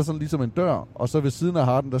 Så er der sådan ligesom en dør, og så ved siden af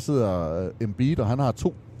Harden, der sidder Embiid, og han har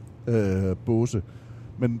 2 båse.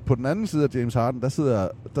 Men på den anden side af James Harden,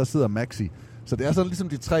 der sidder Maxey. Så det er sådan ligesom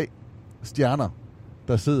de 3 stjerner,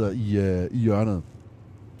 der sidder i hjørnet.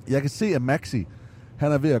 Jeg kan se, at Maxey,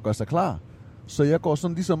 han er ved at gøre sig klar. Så jeg går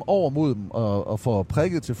sådan ligesom over mod dem og får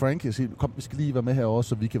prikket til Frankie og siger, kom, vi skal lige være med herovre,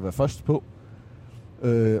 så vi kan være først på.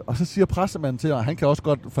 Og så siger pressemanden til, og han kan også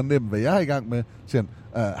godt fornemme, hvad jeg er i gang med. Så siger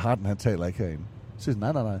han, Harden, han taler ikke herinde. Så siger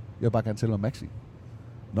han, nej, jeg vil bare gerne tale om Maxey.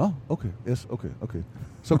 Nå, okay, yes, okay.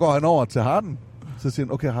 Så går han over til Harden. Så siger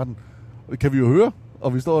han, okay Harden, kan vi jo høre?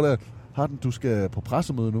 Og vi står der, Harden, du skal på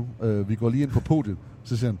pressemøde nu. Vi går lige ind på podiet.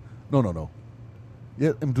 Så siger han, no.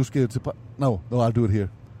 Ja, men du skal til No, I'll do it here.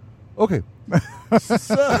 Okay.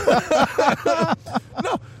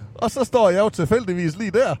 Og så står jeg jo tilfældigvis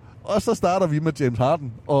lige der, og så starter vi med James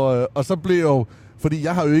Harden. Og så blev jo, fordi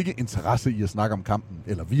jeg har jo ikke interesse i at snakke om kampen,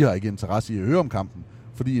 eller vi har ikke interesse i at høre om kampen,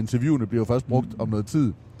 fordi interviewene bliver jo først brugt om noget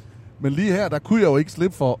tid. Men lige her, der kunne jeg jo ikke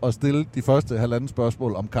slippe for at stille de første 1,5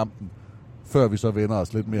 spørgsmål om kampen, før vi så vender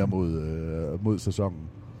os lidt mere mod sæsonen.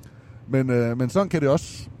 Men sådan kan det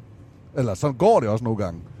også, eller sådan går det også nogle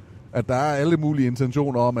gange, at der er alle mulige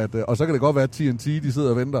intentioner om, at, og så kan det godt være, at TNT de sidder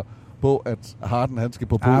og venter på, at Harden han skal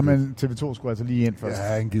på podiet. Ja, men TV2 skulle altså lige ind først. Ja,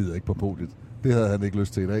 han gider ikke på podiet. Det havde han ikke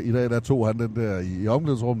lyst til i dag. I dag der tog han den der i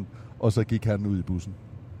omklædningsrummet, og så gik han ud i bussen.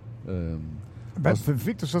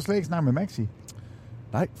 Fik du så slet ikke snakket med Maxey?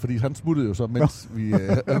 Nej, fordi han smuttede jo så, mens vi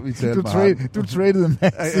talte med ham. Du tradede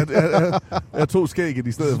Maxey. Jeg tog skægget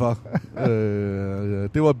i stedet for.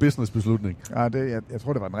 Det var en businessbeslutning. Ja, jeg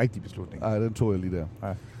tror, det var en rigtig beslutning. Nej, den tog jeg lige der.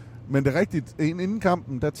 Ja. Men det er rigtigt. Inden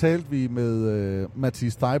kampen, der talte vi med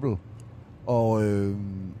Matthijs Thybulle. Og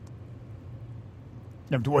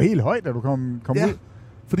jamen, du var helt høj, da du kom ud.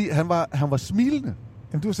 Fordi han var smilende.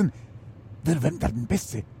 Jamen, du var sådan, ved du, hvem der er den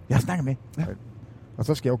bedste, jeg har snakket med? Ja. Og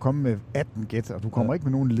så skal jeg jo komme med 18 gæt, og du kommer ikke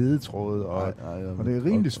med nogen ledetråde, og det er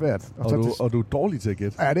rimelig svært. Og du er dårlig til at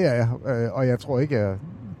gætte. Ja, det er jeg. Og jeg tror ikke, jeg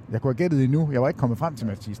kunne have gættet endnu. Jeg var ikke kommet frem til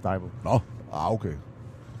Matthijs Thybulle. Nå, okay.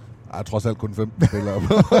 Jeg trods alt kun 15 spillere.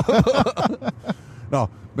 Nå,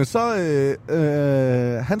 men så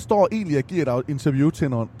han står egentlig og giver et interview til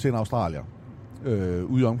en australier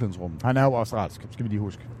ude i omklædningsrummet. Han er jo australsk, skal vi lige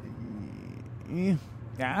huske.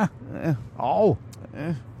 Ja.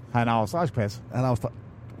 Han har australsk pas. Han er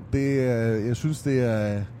jeg synes, det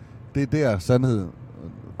er der sandheden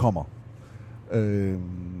kommer.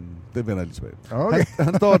 Det vender jeg lige tilbage. Okay.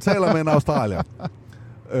 Han står og taler med en australier.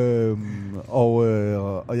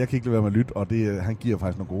 Og jeg kan ikke lade være med at lytte, og han giver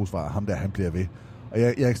faktisk nogle gode svar. Ham der, han bliver ved. Og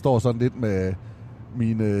jeg står sådan lidt med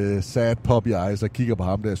mine sad puppy eyes og kigger på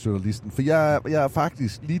ham der, journalisten. For jeg er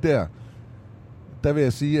faktisk lige der vil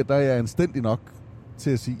jeg sige, at der er jeg anstændig nok til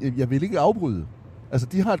at sige, at jeg vil ikke afbryde. Altså,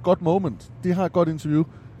 de har et godt moment. De har et godt interview.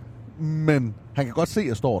 Men han kan godt se, at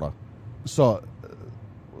jeg står der. Så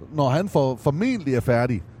når han formentlig er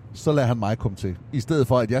færdig, så lader han mig komme til. I stedet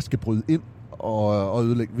for, at jeg skal bryde ind og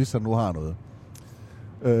ødelægge, hvis han nu har noget.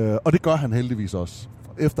 Og det gør han heldigvis også.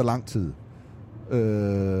 Efter lang tid.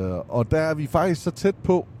 Og der er vi faktisk så tæt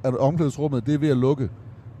på, at omklædningsrummet, det er ved at lukke.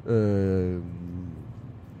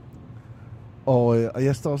 Og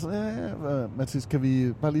jeg står sådan, Matthijs, kan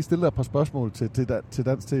vi bare lige stille dig et par spørgsmål til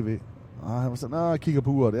Dansk TV? Og han var sådan, jeg kigger på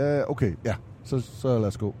uret. Ja, okay, ja, så lad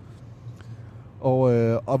os gå.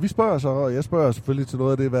 Og vi spørger så, og jeg spørger selvfølgelig til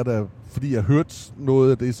noget af det, fordi jeg hørte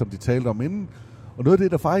noget af det, som de talte om inden. Og noget af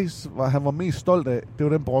det, der faktisk han var mest stolt af, det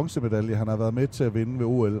var den bronzemedalje, han har været med til at vinde ved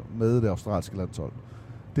OL med det australske landshold.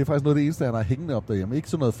 Det er faktisk noget af det eneste, han har hængende op derhjemme. Ikke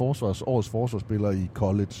sådan noget årets forsvarsspiller i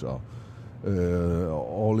college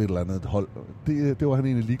og et eller andet hold. Det var han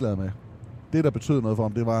egentlig ligeglad med. Det, der betød noget for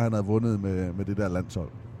ham, det var, at han havde vundet med det der landshold.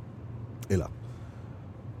 Eller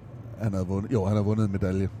han havde vundet en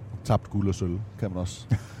medalje. Tabt guld og sølv, kan man også.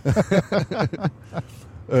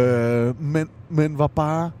 Men var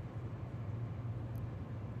bare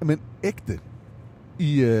ægte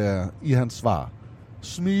i hans svar.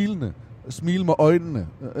 Smile med øjnene.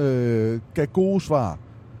 Gav gode svar.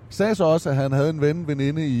 Sagde så også, at han havde en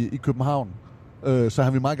veninde i København. Så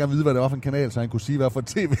han ville meget gerne vide, hvad det var for en kanal, så han kunne sige, hvad for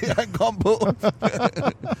tv han kom på.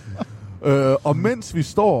 Og mens vi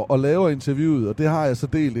står og laver interviewet, og det har jeg så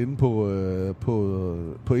delt inde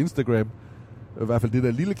på Instagram, i hvert fald det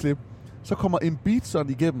der lille klip, så kommer Embiid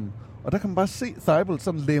sådan igennem, og der kan man bare se Thibault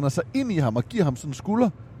sådan læner sig ind i ham og giver ham sådan en skulder.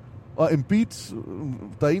 Og Embiid,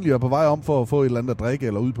 der egentlig er på vej om for at få et eller andet at drikke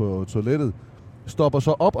eller ud på toilettet, stopper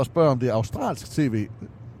så op og spørger, om det er australsk tv.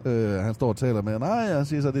 Han står og taler med, nej, jeg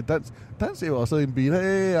siger så, det er dans jo også Embiid.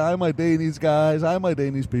 Hey, I'm my Danish guys, I'm my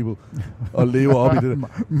Danish people. Og lever op i det der.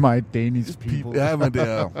 My Danish people. Ja, men det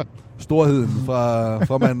er storheden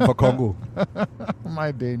fra manden fra Kongo.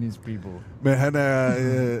 My Danish people. Men han er...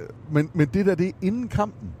 men det der, det er inden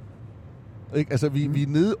kampen. Ikke? Altså, vi er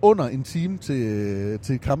nede under en time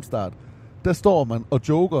til kampstart. Der står man og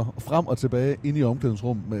joker frem og tilbage inde i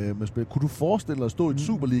omklædningsrum med spil. Kunne du forestille dig at stå i et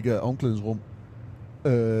Superliga-omklædningsrum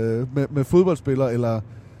med fodboldspillere, eller...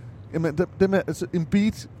 Jamen, dem er, altså,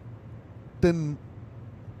 Embiid, en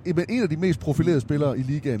af de mest profilerede spillere i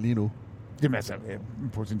ligaen lige nu. Jamen altså,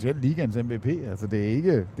 potentielt ligaens MVP. Altså, det er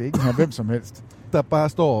ikke her hvem som helst. Der bare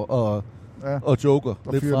står og joker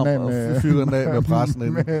og lidt frem og fyrer den af med pressen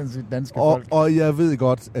ind. Med sit danske folk. Og jeg ved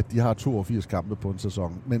godt, at de har 82 kampe på en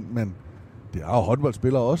sæson, men det har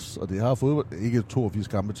håndboldspillere også, og det har fodbold, ikke 82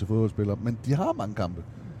 kampe til fodboldspillere, men de har mange kampe.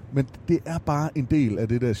 Men det er bare en del af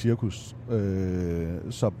det der cirkus,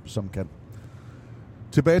 som kan.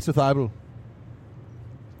 Tilbage til Thibault.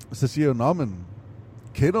 Så siger jeg, nå, men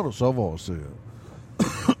kender du så vores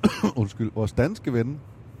vores danske ven,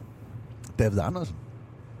 David Andersen?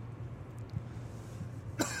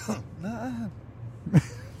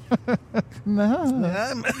 Nej,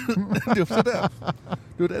 men det var så der.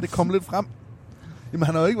 Det var der, det kom lidt frem. Jamen,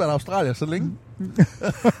 han har jo ikke været i Australien så længe.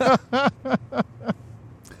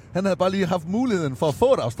 Han havde bare lige haft muligheden for at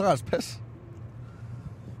få et australsk pas.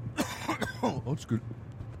 Undskyld.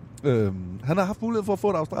 Han har haft muligheden for at få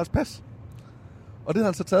et australsk pas. Og det har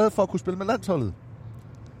han så taget for at kunne spille med landsholdet.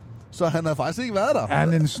 Så han har faktisk ikke været der. Er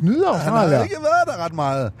han en snyder australier? Han har ikke været der ret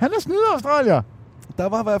meget. Han er snyder australier. Der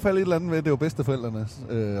var i hvert fald et eller andet ved, det var bedsteforældrenes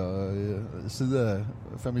side af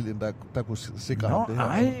familien, der kunne sikre ham det her.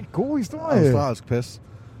 Ej, god historie. Australsk pas.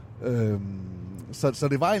 Så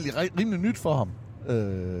det var egentlig rimelig nyt for ham.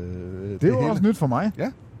 Det var også nyt for mig.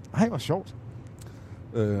 Ja. Ej, hvor sjovt.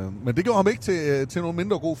 Men det gjorde ham ikke til nogen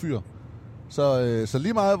mindre god fyr. Så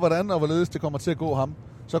lige meget hvordan og hvorledes det kommer til at gå ham,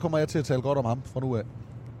 så kommer jeg til at tale godt om ham fra nu af.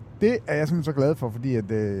 Det er jeg simpelthen så glad for, fordi at,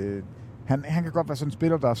 han kan godt være sådan en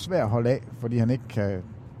spiller, der er svær at holde af, fordi han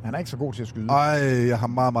er ikke så god til at skyde. Ej, jeg har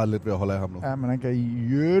meget, meget let ved at holde af ham nu. Ja, men han kan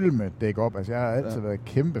jølme dække op. Altså, jeg har altid været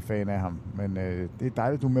kæmpe fan af ham, men det er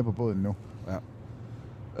dejligt, du er med på båden nu.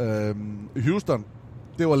 Ja. Houston,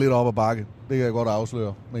 det var lidt op ad bakke. Det kan jeg godt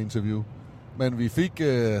afsløre med interview. Men vi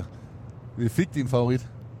fik din favorit,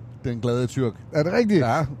 den glade tyrk. Er det rigtigt?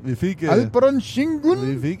 Ja, vi fik... Alperen Şengün.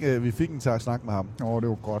 Vi fik en snak med ham. Det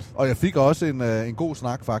var godt. Og jeg fik også en god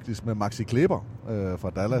snak faktisk med Maxi Kleber fra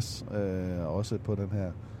Dallas. Også på den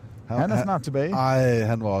her... Han er snart tilbage. Ej,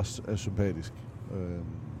 han var også sympatisk.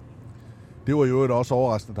 Det var jo også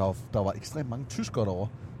overraskende. Der var ekstremt mange tyskere derovre.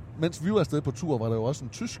 Mens vi var afsted på tur, var der jo også en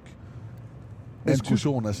tysk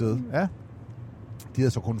ekskursion af sædet. Ja. De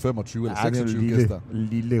havde så kun 25 eller 26 gæster.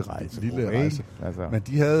 Lille rejse. Lille rejse. Altså. Men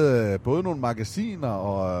de havde både nogle magasiner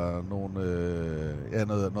og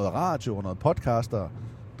noget radio og noget podcaster,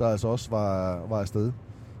 der altså også var afsted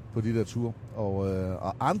på de der ture.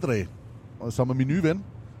 Og André, som er min nye ven,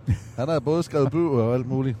 han har både skrevet bøger og alt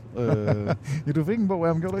muligt. Ja, du fik en bog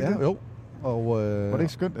af ham, gjorde du ikke det? Jo. Og, var det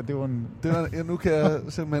ikke skønt, at det var en... Nu kan jeg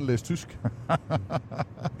simpelthen læse tysk.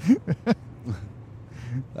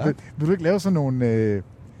 Ja. Vil du ikke lave sådan nogle...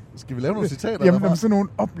 Skal vi lave nogle citater? Jamen, sådan nogle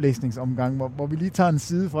oplæsningsomgange, hvor vi lige tager en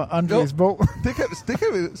side fra Andrés bog. Det kan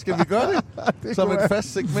vi. Skal vi gøre det? Som et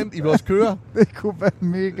fast segment i vores kører? Det kunne være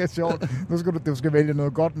mega sjovt. Nu skal du skal vælge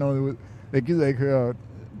noget godt noget ud. Jeg gider ikke høre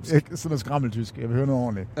sådan noget skrammeltysk. Jeg vil høre noget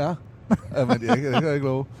ordentligt. Ja, men jeg kan ikke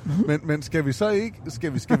love. Men skal vi så ikke...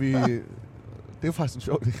 Skal vi det er jo faktisk en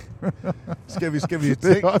sjov idé. Skal vi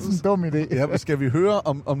det er også en dum idé. Ja, men skal vi høre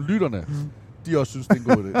om lytterne? De også synes, det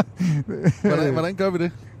er en god idé. Hvordan gør vi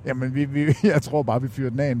det? Jamen, jeg tror bare, vi fyrer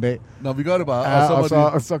den af en dag. Nå, vi gør det bare. Ja,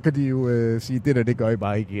 og så kan de jo sige, det gør I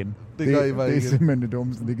bare ikke igen. Det gør I bare ikke. Det er simpelthen det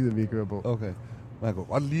dummeste, det gider vi ikke høre på. Okay. Man kan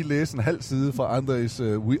godt lige læse en halv side fra Andrés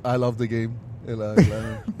I Love the Game. Eller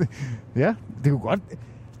ja, det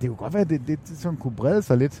kunne godt være, at det sådan kunne brede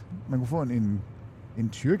sig lidt. Man kunne få en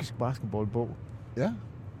tyrkisk basketballbog. Ja.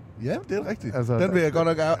 Ja, det er rigtigt. Altså, den vil jeg godt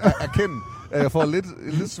nok erkende, at jeg får lidt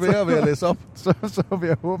sværere ved at læse op. Så vil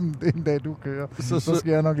jeg håbe, det en dag du kører. Så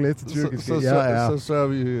skal jeg nok læse det tyrkiske. Så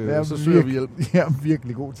sørger vi hjælp. Jeg er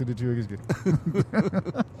virkelig god til det tyrkiske.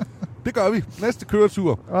 Det gør vi. Næste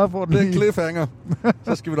køretur. Det er en cliffhanger.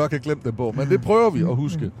 Så skal vi nok have glemt den bog. Men det prøver vi at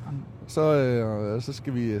huske. Så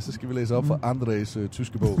skal vi læse op for Andrés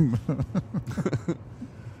tyske bog.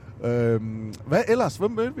 Hvad ellers?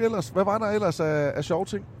 Hvem mødte vi ellers? Hvad var der ellers af sjove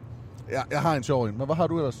ting? Jeg har en sjov en, men hvad har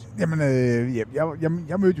du ellers? Jamen,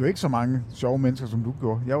 jeg mødte jo ikke så mange sjove mennesker, som du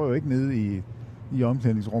gjorde. Jeg var jo ikke nede i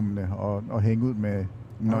omklædningsrummene og hænge ud med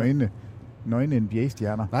nøgne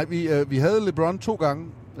NBA-stjerner. Nej, vi havde LeBron 2 gange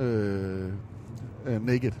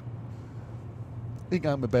naked. En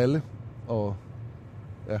gang med balle, og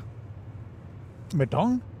ja. Med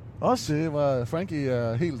dong? Også? Det var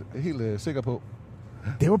Frankie helt sikker på.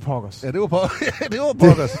 Det var pokkers. Ja, det var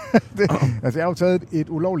pokkers. Altså, jeg har jo taget et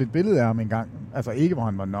ulovligt billede af ham en gang. Altså ikke, hvor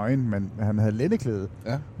han var nøgen, men han havde lændeklæde.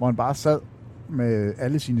 Ja. Hvor han bare sad med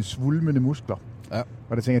alle sine svulmende muskler. Ja.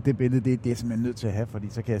 Og der tænker jeg, det billede, det er jeg simpelthen nødt til at have, fordi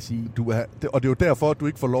så kan jeg sige... Og det er jo derfor, at du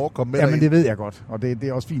ikke får lov at komme med. Ja, men det ved jeg godt. Og det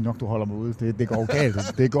er også fint nok, du holder mig ude. Det går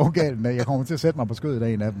galt. Det går galt. Jeg kommer til at sætte mig på skødet af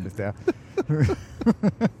en af dem, hvis det er.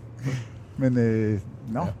 Men,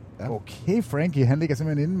 okay, Frankie, han ligger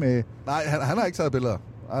simpelthen inde med... Nej, han har ikke taget billeder.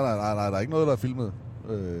 Nej, der er ikke noget, der er filmet.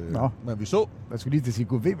 Men vi så. Jeg skulle lige til at sige,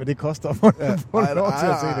 gud ved, hvad det koster for at få lov til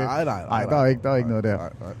at se det. Nej, der er ikke noget der.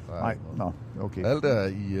 Nej, okay. Alt er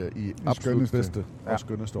i absolut bedste og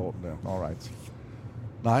skønneste orden der. Alright.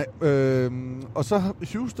 Nej, og så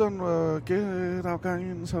Houston, der var gang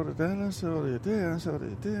ind, så var det Dallas, så var det der, så var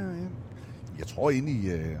det der. Jeg tror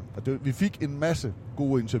egentlig, vi fik en masse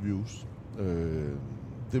gode interviews.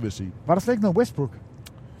 Det vil sige. Var der slet ikke noget Westbrook?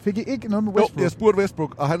 Fik I ikke noget med Westbrook? Jo, jeg spurgte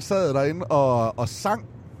Westbrook, og han sad derinde og sang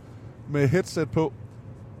med headset på.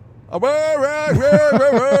 Og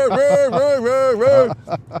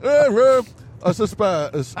så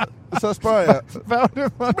spørger jeg.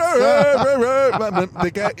 Men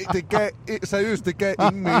det gav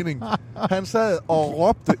ingen mening. Han sad og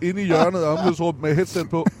råbte inde i hjørnet af omklædningsrummet med headset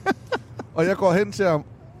på. Og jeg går hen til ham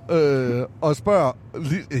og spørger.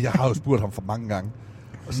 Jeg har jo spurgt ham for mange gange.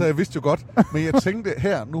 Så jeg vidste jo godt, men jeg tænkte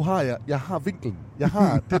her, nu har jeg har vinklen. Jeg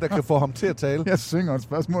har det, der kan få ham til at tale. Jeg synger et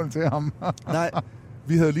spørgsmål til ham. Nej,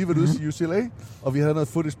 vi havde lige været ude til UCLA, og vi havde noget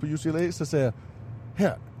footage på UCLA, så sagde jeg,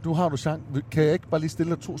 her, nu har du chance. Kan jeg ikke bare lige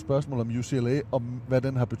stille dig 2 spørgsmål om UCLA, om hvad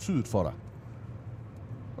den har betydet for dig?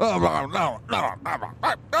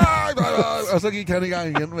 Og så gik han i gang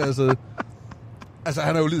igen med at sidde. Altså,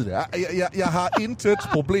 han er jo lidelig. Jeg har intet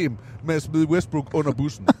problem med at smide Westbrook under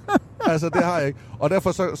bussen. Altså, det har jeg ikke. Og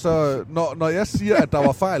derfor så når jeg siger, at der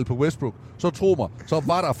var fejl på Westbrook, så tro mig, så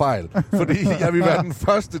var der fejl. Fordi jeg vil være den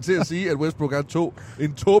første til at sige, at Westbrook er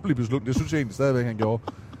en tåbelig beslutning. Det synes jeg egentlig stadigvæk, han gjorde.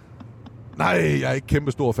 Nej, jeg er ikke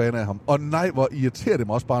kæmpe stor fan af ham. Og nej, hvor irriterer det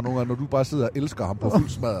mig også bare nogle gange, når du bare sidder og elsker ham på fuld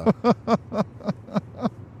smadre.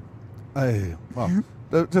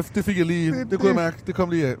 Det fik jeg lige. Det kunne jeg mærke. Det kom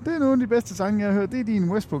lige af. Det er nogle af de bedste sange, jeg har hørt. Det er din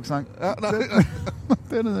Westbrook-sang. Ja, nej.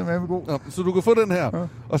 Den er med god. Ja, så du kan få den her,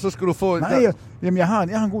 og så skal du få... Jamen, jeg har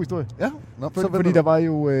en god historie. Ja? Fordi der var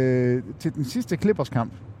jo til den sidste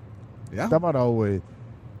Clippers-kamp, der var der jo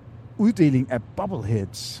uddeling af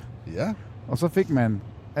bobbleheads. Ja. Og så fik man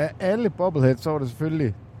af alle bobbleheads, så var det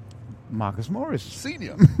selvfølgelig Marcus Morris.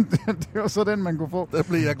 Senior. Det var så den, man kunne få. Det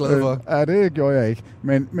blev jeg glad for. Ja, det gjorde jeg ikke.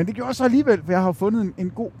 Men det gjorde jeg så alligevel, for jeg har fundet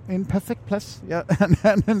en perfekt plads.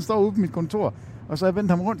 Han står ude på mit kontor, og så har jeg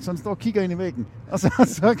vendt ham rundt, så han står og kigger ind i væggen. Og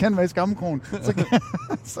så kan han være i skammekrogen.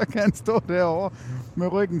 Så kan han stå derovre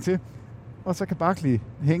med ryggen til. Og så kan Barkley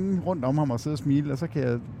hænge rundt om ham og sidde og smile, og så kan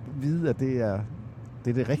jeg vide, at det er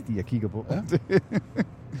det rigtige, jeg kigger på. Ja.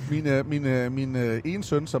 Min ene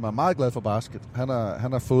søn, som er meget glad for basket,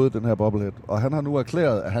 han har fået den her bobblehead, og han har nu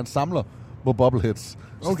erklæret, at han samler på bobbleheads.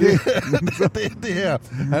 Okay. det her,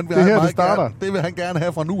 det vil han gerne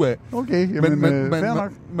have fra nu af. Okay,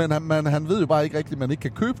 men han ved jo bare ikke rigtigt, at man ikke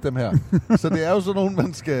kan købe dem her. Så det er jo sådan nogle,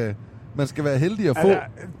 man skal være heldig at få,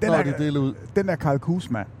 når de deler ud. Den der Karl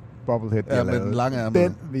Kuzma bobblehead, ja, med den lange ærme.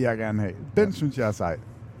 Den vil jeg gerne have. Den synes jeg er sej.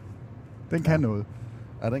 Den kan noget.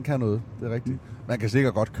 Ja, den kan noget. Det er rigtigt. Man kan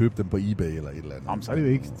sikkert godt købe dem på eBay eller et eller andet. Jamen, så er det jo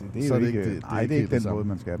ikke. Det er ikke den måde,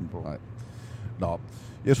 man skal have den på. Nej. Nå.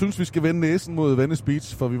 Jeg synes, vi skal vende næsen mod Venice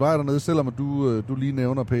Beach, for vi var dernede, selvom du lige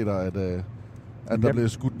nævner, Peter, at der blev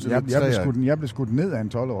skudt til lidt træer. Jeg blev skudt ned af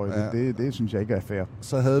en 12-årig. Ja. Det synes jeg ikke er fair.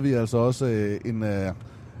 Så havde vi altså også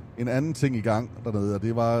en anden ting i gang dernede, og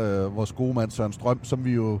det var vores gode mand Søren Strøm, som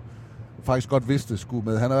vi jo faktisk godt vidste skulle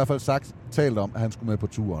med. Han har i hvert fald talt om, at han skulle med på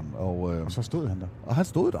turen. Og så stod han der. Og han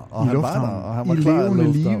stod der. Og han var der. Og han var klar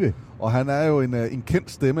i live. Og han er jo en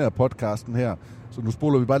kendt stemme af podcasten her. Så nu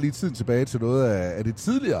spoler vi bare lige tiden tilbage til noget af det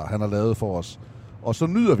tidligere, han har lavet for os. Og så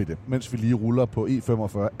nyder vi det, mens vi lige ruller på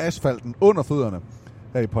E45. Asfalten under fødderne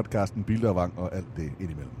her i podcasten Bilde og Vang og alt det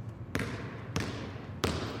indimellem.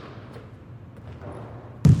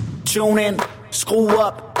 Tune in, skru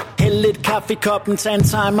op. Hæld lidt kaffe i koppen, tag en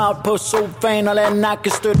timeout på sofaen og lad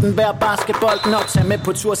nakkestøtten være basketbolden op. Tag med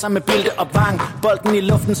på tur sammen med Bilde og Vang. Bolden i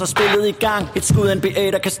luften, så spillet i gang. Et skud NBA,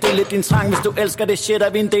 der kan stille din trang. Hvis du elsker det shit,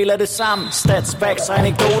 er vi en del af det sammen. Stats, facts og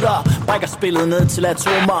anekdoter. Brækker spillet ned til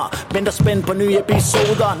atomer. Venter spændt på nye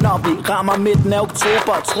episoder. Når vi rammer midten af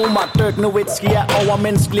oktober. Tro mig, Dirk Nowitzki er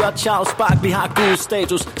overmenneskelig og Charles Barkley har god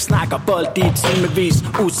status. Snakker bold i timevis.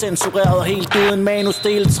 Usensureret og helt uden manus.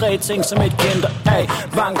 Del 3 ting som et kendt af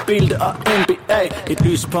Vang, Bilde og NBA. Et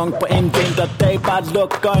lyspunkt på en vinterdag. Bare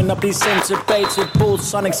luk øjnene og bliv sendt tilbage til Bulls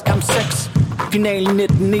Sonics kamp 6. Finalen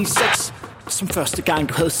 1996. Som første gang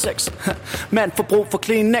du havde sex. Man får brug for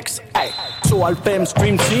Kleenex. 92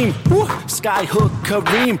 Dream Team. Skyhook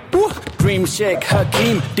Kareem. Dream Shake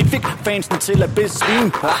Hakeem. De fik fansen til at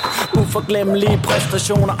besvime. Uforglemmelige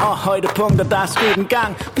præstationer og højdepunkter, der er sket en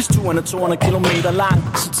gang. Hvis turen er 200 kilometer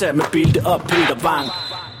lang, så tag med Bilde og Peter Vang.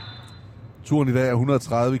 Turen i dag er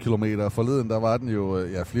 130 kilometer. Forleden der var den jo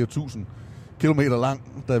flere tusind kilometer lang,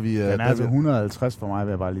 da vi... Den er altså 150 for mig,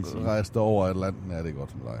 vil jeg bare lige sige. Rejste over Atlanten. Ja, det er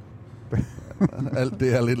godt som dig. Alt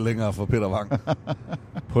det er lidt længere for Peter Vang.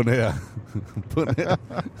 På nær. På nær.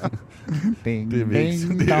 Ding, det er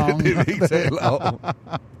vi ikke tale om.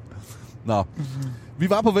 Nå. Vi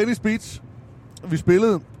var på Venice Beach. Vi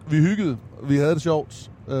spillede. Vi hyggede. Vi havde det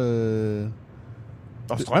sjovt.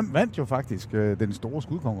 Og Strøm vandt jo faktisk den store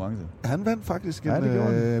skudkonkurrence. Han vandt faktisk en...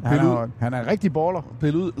 Han er en rigtig baller.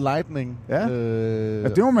 Pille ud Lightning. Ja. Ja,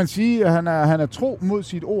 det må man sige, at han er tro mod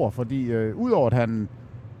sit ord, fordi udover at han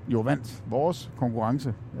jo vandt vores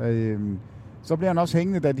konkurrence, så bliver han også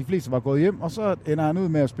hængende, da de fleste var gået hjem, og så ender han ud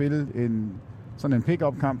med at spille sådan en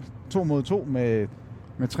pick-up-kamp 2 mod 2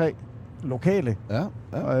 med 3 lokale. Ja.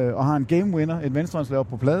 Og har en game winner, et venstrehåndslager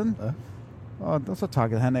på pladen. Ja. Og så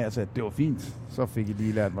takkede han af og sagde, at det var fint. Så fik I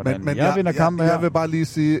lige lært, hvordan men jeg vinder kampen her. Jeg vil bare lige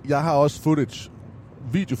sige, jeg har også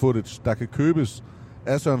video-footage, der kan købes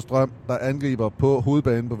af Søren Strøm, der angriber på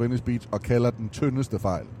hovedbanen på Venice Beach og kalder den tyndeste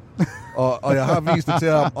fejl. og jeg har vist det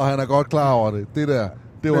til ham, og han er godt klar over det.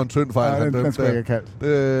 Det var en tynd fejl, han dømte.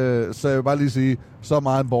 Så jeg vil bare lige sige, så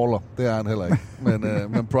meget en baller, det er han heller ikke.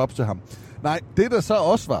 Men props til ham. Nej, det der så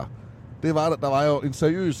også var, det var, der var jo en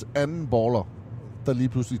seriøs anden baller, der lige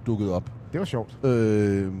pludselig dukkede op. Det var sjovt.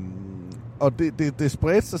 Og det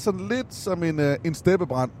spredte sig sådan lidt som en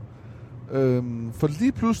steppebrand. For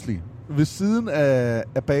lige pludselig, ved siden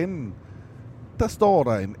af banen, der står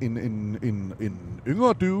der en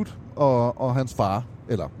yngre dude og hans far.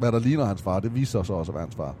 Eller hvad der ligner hans far, det viser sig også at være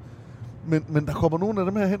hans far. Men der kommer nogen af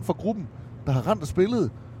dem her hen fra gruppen, der har rendt og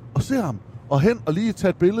spillet, og ser ham, og hen og lige tager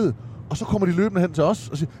et billede, og så kommer de løbende hen til os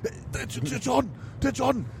og siger, det er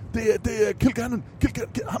Jordan, det er Kilgannon,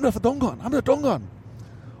 ham der fra dunkeren.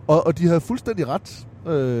 Og de havde fuldstændig ret.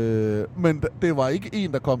 Men det var ikke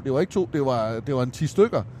en, der kom, det var ikke to, det var en 10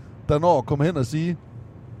 stykker, der når at komme hen og sige,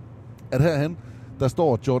 at herhen, der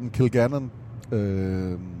står Jordan Kilgannon,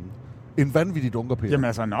 en vanvittig dunkerpære. Jamen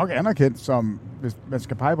altså nok anerkendt som, hvis man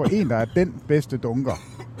skal pege på en, der er den bedste dunker.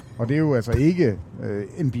 Og det er jo altså ikke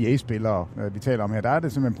NBA-spillere, vi taler om her. Der er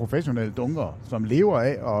det simpelthen professionelle dunker, som lever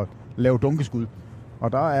af at lave dunkeskud.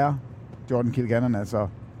 Og der er Jordan Kilgannon altså...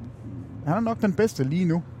 Han er nok den bedste lige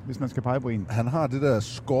nu, hvis man skal pege på en. Han har det der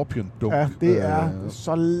scorpion-dunk. Ja, det er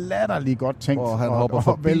så latterligt godt tænkt og han hopper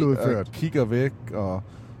forbi veludført. Og kigger væk og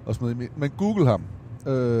sådan noget. Men Google ham,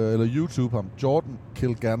 eller YouTube ham, Jordan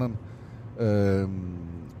Kilgannon.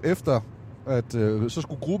 Efter at så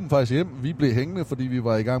skulle gruppen faktisk hjem. Vi blev hængende, fordi vi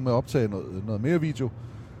var i gang med at optage noget mere video.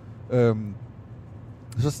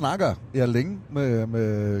 Så snakker jeg længe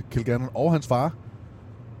med Kilgannon og hans far.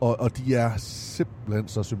 Og de er simpelthen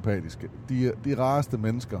så sympatiske. De er rareste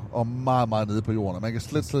mennesker, og meget, meget nede på jorden. Og man kan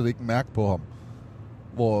slet ikke mærke på ham,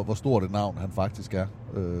 hvor stort et navn han faktisk er.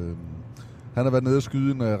 Han har været nede og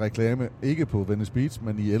skyde en reklame, ikke på Venice Beach,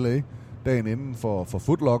 men i LA, dagen inden for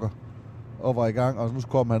Foot Locker, og var i gang. Og nu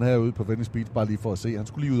kom han herude på Venice Beach, bare lige for at se. Han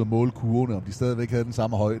skulle lige ud og måle kurvene, om de stadigvæk havde den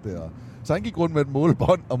samme højde. Så han gik rundt med et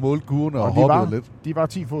målebånd og målte kurvene og hoppede lidt. De var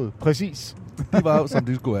 10 fod, præcis. De var som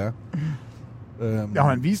de skulle være. Ja,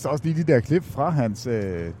 han viste også lige de der klip fra hans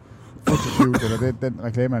photoshoot, eller den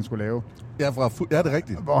reklame, han skulle lave. Ja, det er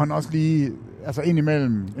rigtigt. Hvor han også lige, altså ind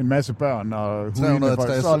imellem en masse børn og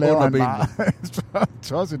 360 så laver han bare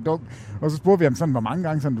tosset dunk. Og så spurgte vi ham sådan, hvor mange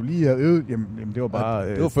gange sådan, du lige havde øvet. Jamen det var bare...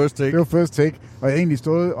 det var first take. Det var first take. Og jeg egentlig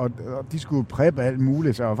stod, og de skulle preppe alt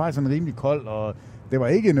muligt, så jeg var faktisk sådan rimelig kold, og det var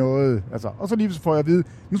ikke noget... Altså, og så lige så får jeg at vide,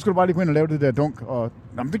 nu skal du bare lige gå ind og lave det der dunk, og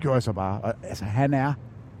men det gjorde jeg så bare. Og altså, han er...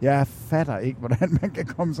 Jeg fatter ikke, hvordan man kan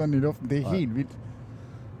komme sådan i luften. Det er helt vildt.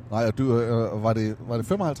 Nej, og du, var det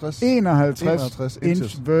 55? 51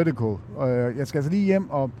 inch vertical. Og jeg skal altså lige hjem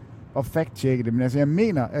og at fact-checke det, men altså jeg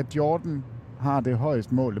mener, at Jordan har det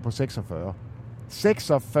højeste mål på 46.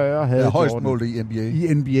 46 havde Jordan. Højst mål i NBA.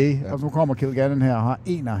 I NBA, ja. Og nu kommer Kilgannon her og har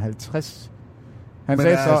 51.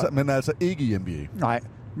 Men altså ikke i NBA. Nej,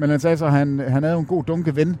 men han sagde så, at han havde en god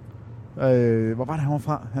dunkeven. Hvor var det, han var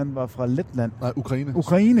fra? Han var fra Letland. Nej,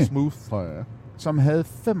 Ukraine. Smooth, tror jeg. Som havde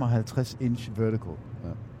 55 inch vertical.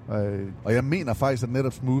 Ja. Og jeg mener faktisk, at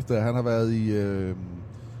netop Smooth, der han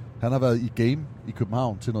har været i game i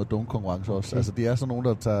København til noget dunkkonkurrence også. Okay. Altså, det er sådan nogen,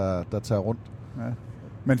 der tager rundt. Ja.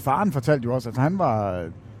 Men faren fortalte jo også, at han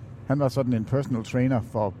var sådan en personal trainer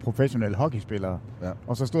for professionelle hockeyspillere. Ja.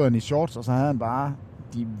 Og så stod han i shorts, og så havde han bare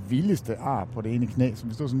de vildeste ar på det ene knæ, som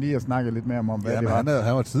vi stod sådan lige og snakkede lidt mere om, hvad det var.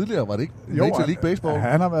 Han var tidligere, var det ikke? Jo, Major League Baseball?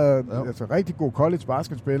 Han har været rigtig god college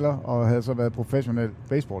basketspiller, og havde så været professionel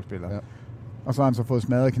baseballspiller. Ja. Og så har han så fået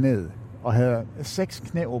smadret knæet, og havde 6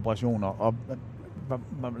 knæoperationer, og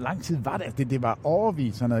hvor lang tid var det? Det var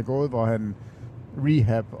overvis, han havde gået, hvor han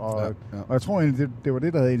rehab, og jeg tror egentlig, det var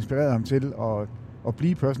det, der havde inspireret ham til at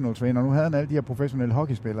blive personal trainer. Nu havde han alle de her professionelle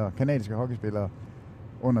hockeyspillere, kanadiske hockeyspillere,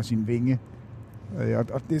 under sin vinge.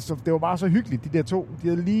 Og det var bare så hyggeligt, de der to. De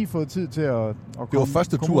havde lige fået tid til at komme. Det var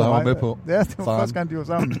første tur, han var med på. Ja, det var første gang, de var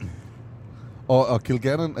sammen. og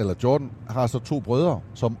Kilgannon, eller Jordan, har så 2 brødre,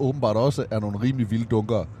 som åbenbart også er nogle rimelig vilde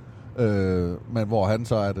dunkere. Men hvor han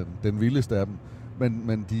så er den vildeste af dem.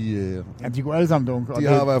 Men de... de går alle sammen dunke. De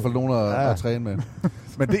har i hvert fald nogen at træne med.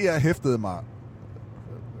 Men det, jeg hæftede mig...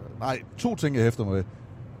 2 ting, jeg hæftede mig ved.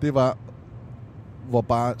 Det var, hvor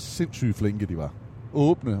bare sindssygt flinke de var.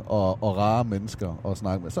 Åbne og rare mennesker at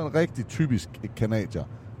snakke med. Sådan en rigtig typisk kanadier.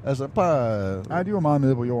 Altså bare... Nej, de var meget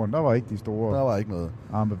nede på jorden. Der var ikke de store... Der var ikke noget.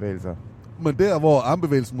 Armbevægelser. Men der, hvor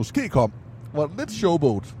armbevægelsen måske kom, var lidt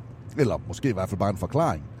showboat. Eller måske i hvert fald bare en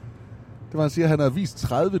forklaring. Det var, han siger, at han har vist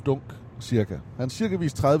 30 dunk, cirka. Han har cirka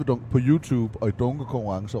vist 30 dunk på YouTube og i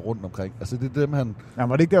dunkekonkurrencer rundt omkring. Altså, det er dem, han... Ja,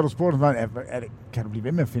 var det ikke der, du spurgte ham? Kan du blive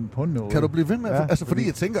ved med at finde på noget? Kan du blive ved med at altså, fordi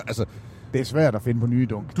jeg tænker... Altså, det er svært at finde på nye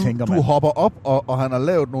dunk, tænker man. Du hopper op, og han har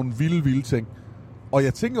lavet nogle vilde ting. Og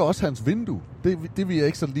jeg tænker også, hans vindue, det vil jeg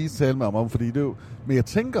ikke så lige tale med ham om, fordi det er jo... Men jeg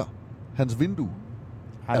tænker, hans vindue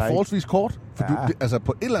er forholdsvis kort. For altså,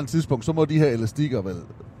 på et eller andet tidspunkt, så må de her elastikker vel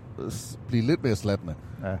blive lidt mere slatne.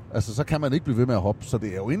 Ja. Altså, så kan man ikke blive ved med at hoppe. Så det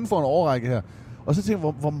er jo inden for en årrække her. Og så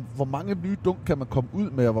tænker jeg, hvor mange nye dunk kan man komme ud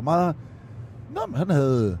med, og hvor meget... Nå, men han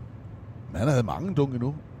havde mange dunk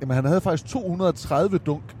endnu. Jamen, han havde faktisk 230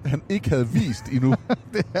 dunk, han ikke havde vist endnu.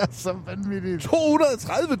 Det er så vanvittigt.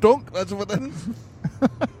 230 dunk? Altså, hvordan?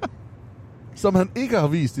 Som han ikke har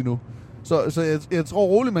vist endnu. Så jeg tror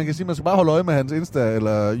roligt, man kan sige, man skal bare holde øje med hans Insta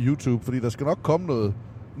eller YouTube, fordi der skal nok komme noget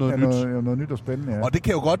nyt. Noget nyt og spændende, ja. Og det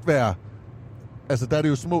kan jo godt være... Altså, der er det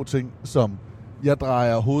jo små ting, som jeg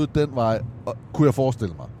drejer hovedet den vej, og kunne jeg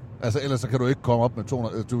forestille mig. Altså, ellers så kan du ikke komme op med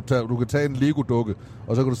 200... Du kan tage en Lego-dukke,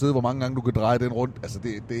 og så kan du sidde, hvor mange gange du kan dreje den rundt. Altså,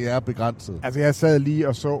 det er begrænset. Altså, jeg sad lige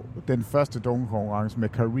og så den første dunkekonkurrence med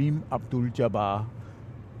Kareem Abdul-Jabbar,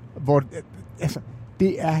 hvor... Altså,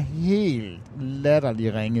 det er helt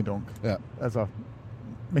latterlig ringedunk. Ja. Altså,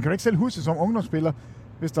 men kan du ikke selv huske som ungdomsspiller,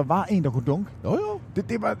 hvis der var en, der kunne dunke? Jo.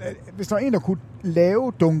 Det var, hvis der var en, der kunne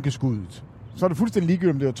lave dunkeskuddet, så er det fuldstændig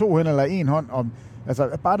ligegyldigt, om det var 2 hænder eller 1 hånd.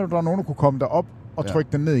 Altså, bare der var nogen, der kunne komme derop og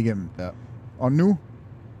trykke den ned igennem. Ja. Og nu,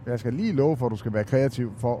 jeg skal lige love for, at du skal være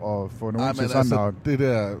kreativ for at få nogen til sådan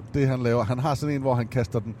altså, det han laver, han har sådan en, hvor han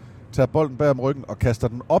tager bolden bag om ryggen og kaster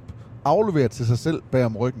den op, afleverer til sig selv bag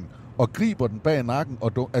om ryggen, og griber den bag nakken.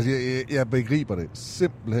 Altså, jeg begriber det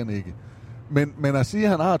simpelthen ikke. Men at sige, at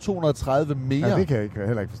han har 230 mere... Ja, det kan jeg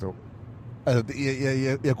heller ikke forstå. Altså,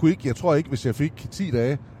 jeg kunne ikke... Jeg tror ikke, hvis jeg fik 10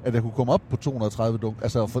 dage, at jeg kunne komme op på 230 dunk.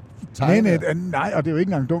 Altså, nej, og det er jo ikke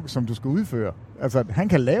engang dunk, som du skal udføre. Altså, han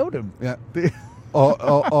kan lave dem. Ja.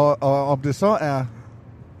 og om det så er...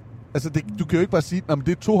 Altså, du kan jo ikke bare sige, at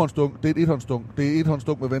det er 2-håndsdunk, det er et 1-håndsdunk, det er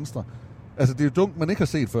 1-håndsdunk med venstre. Altså, det er jo dunk, man ikke har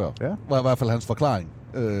set før. Ja. Var i hvert fald hans forklaring.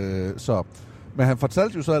 Men han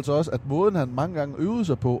fortalte jo så altså også, at måden, han mange gange øvede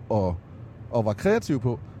sig på og var kreativ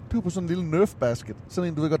på, det var på sådan en lille Nerf-basket. Sådan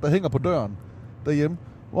en, du ved godt, der hænger på døren derhjemme.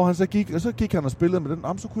 Hvor han så gik han og spillede med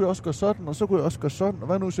den. Så kunne jeg også gøre sådan, og så kunne jeg også gøre sådan. Og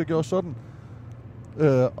hvad nu, hvis jeg gjorde sådan?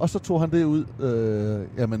 Og så tog han det ud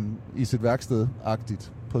i sit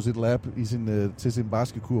værksted-agtigt, på sit lab, til sin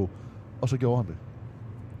basketkurv. Og så gjorde han det.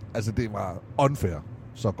 Altså, det var unfair,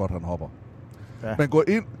 så godt han hopper. Ja. Men gå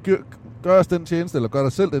ind, gør os den tjeneste, eller gør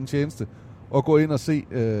dig selv den tjeneste, og gå ind og se,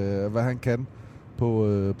 hvad han kan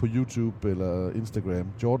på YouTube eller Instagram.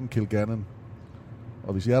 Jordan Kilgannon.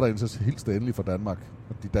 Og hvis jeg er derinde, så hils det endelig fra Danmark.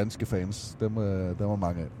 De danske fans, dem er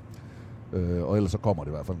mange af. Og ellers så kommer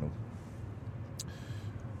det i hvert fald nu.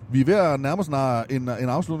 Vi er ved at nærme snart en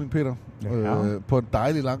afslutning, Peter, på en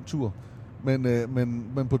dejlig lang tur.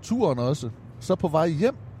 Men på turen også, så på vej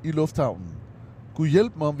hjem i lufthavnen, Gud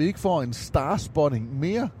hjælpe mig, om vi ikke får en starspotting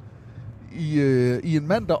mere i en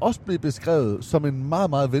mand, der også blev beskrevet som en meget,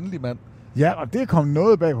 meget venlig mand. Ja, og det kom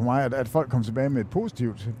noget bag på mig, at folk kom tilbage med et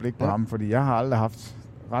positivt blik på ham, fordi jeg har aldrig haft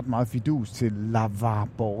ret meget fidus til LeVar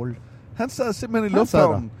Ball. Han sad simpelthen i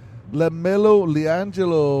lufthavnen. LaMelo,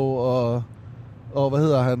 LiAngelo og hvad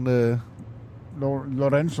hedder han?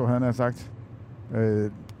 Lorenzo, han har sagt.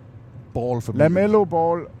 Ball. LaMelo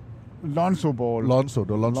Ball, Lonzo Ball. Lonzo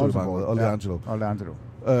i banket, og LiAngelo. Og LiAngelo.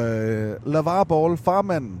 LeVar Ball,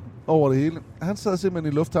 farmanden over det hele. Han sad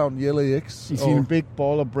simpelthen i lufthavnen i LAX. I sine Big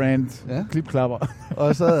Baller Brand klipklapper.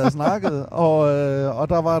 Og sad og snakkede, og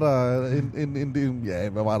der var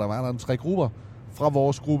der var der en 3 grupper fra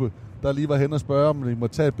vores gruppe, der lige var hen og spørge, om de må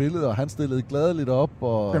tage et billede, og han stillede gladeligt op.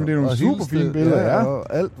 Jamen, det er nogle super fine billeder, ja.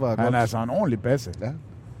 Og alt var han godt. Han er altså en ordentlig basse. Ja,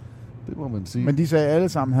 det må man sige. Men de sagde alle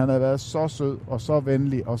sammen, at han havde været så sød, og så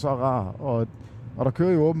venlig, og så rar. Og der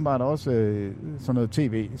kører jo åbenbart også sådan noget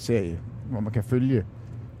tv-serie, hvor man kan følge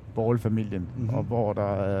Ball-familien, og hvor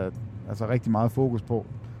der er altså rigtig meget fokus på,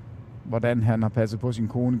 hvordan han har passet på sin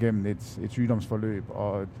kone gennem et sygdomsforløb,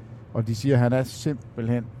 og de siger, at han er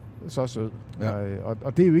simpelthen så sød. Ja.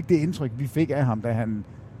 Og det er jo ikke det indtryk, vi fik af ham, da han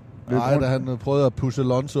da han prøvede at pushe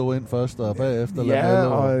Lonzo ind først, og bagefter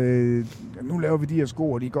og nu laver vi de her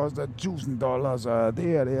sko, og de koster $1,000, og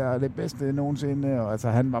det er det bedste nogensinde. Og altså,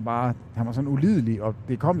 han var sådan ulidelig, og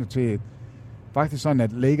det kom jo til faktisk sådan,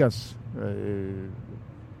 at Lakers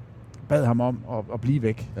bad ham om at blive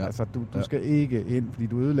væk. Ja. Altså, du skal ikke ind, fordi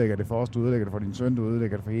du ødelægger det for os, du ødelægger det for din søn, du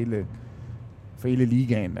ødelægger det for hele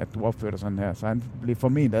ligaen, at du opfører dig sådan her. Så han blev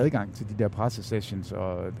formentlig adgang til de der pressesessions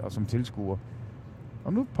og som tilskuer.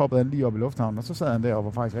 Og nu poppede han lige op i lufthavnen, og så sad han der og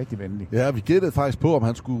var faktisk rigtig venlig. Ja, vi gættede faktisk på, om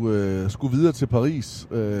han skulle videre til Paris,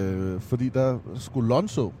 fordi der skulle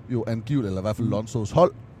Lonzo jo angiveligt, eller i hvert fald Lonzos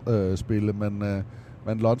hold spille,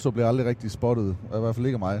 men Lonzo blev aldrig rigtig spottet, i hvert fald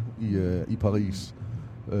ikke mig, i Paris.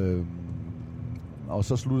 Og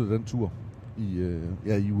så sluttede den tur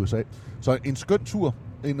i USA. Så en skøn tur,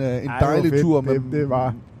 en dejlig tur. Det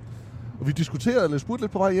var. Og vi diskuterede, eller spurgte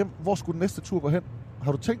lidt på vej hjem, hvor skulle den næste tur gå hen?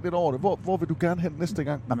 Har du tænkt lidt over det? Hvor vil du gerne hen næste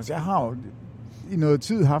gang? Jamen, jeg har jo i noget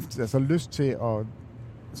tid haft lyst til at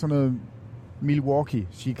sådan noget Milwaukee,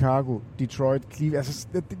 Chicago, Detroit, Cleveland. Altså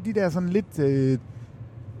de der sådan lidt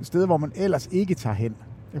steder, hvor man ellers ikke tager hen.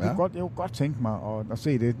 Jeg kunne godt tænke mig at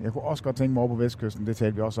se det. Jeg kunne også godt tænke mig over på Vestkysten. Det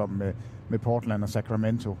talte vi også om med Portland og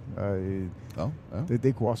Sacramento.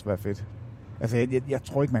 Det kunne også være fedt. Altså, jeg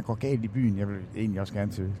tror ikke, man går galt i byen. Jeg vil egentlig også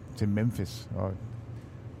gerne til Memphis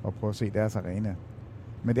og prøve at se deres arena.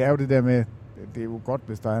 Men det er jo det der med, det er jo godt,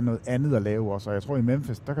 hvis der er noget andet at lave også. Og jeg tror, i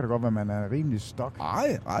Memphis, der kan det godt være, at man er rimelig stok.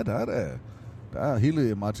 Nej, der er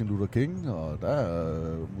hele Martin Luther King, og der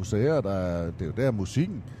er museer, det er jo der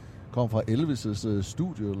musikken kom fra. Elvis'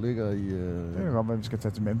 studio ligger i... det kan godt være, vi skal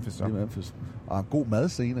tage til Memphis. Så. I Memphis. Og en god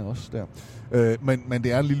madscene også der. Men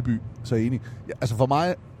det er en lille by, så jeg er enig. Ja, altså for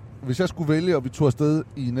mig, hvis jeg skulle vælge, og vi tog afsted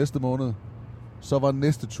i næste måned, så var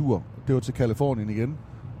næste tur, det var til Kalifornien igen,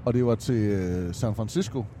 og det var til San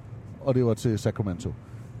Francisco, og det var til Sacramento.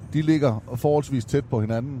 De ligger forholdsvis tæt på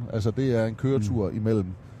hinanden, altså det er en køretur imellem.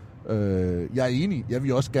 Jeg er enig, jeg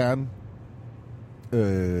vil også gerne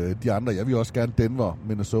de andre, jeg vil også gerne Denver,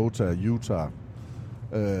 Minnesota, Utah.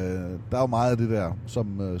 Der er jo meget af det der,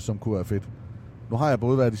 som kunne være fedt. Nu har jeg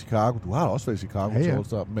både været i Chicago, du har også været i Chicago,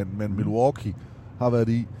 ja. Men Milwaukee har været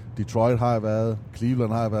i, Detroit har jeg været,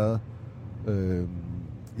 Cleveland har jeg været.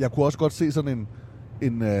 Jeg kunne også godt se sådan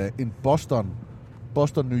en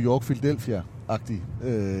Boston, New York, Philadelphia-agtig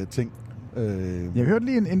ting. Jeg hørte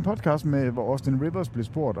lige en podcast med, hvor Austin Rivers blev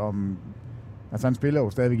spurgt om, altså han spiller jo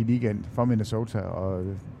stadigvæk i ligaen for Minnesota,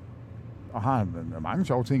 og har mange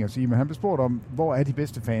sjove ting at sige, men han blev spurgt om, hvor er de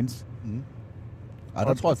bedste fans? Ja,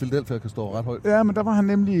 der tror jeg, Philadelphia kan stå ret højt. Ja, men der var han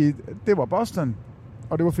nemlig, det var Boston,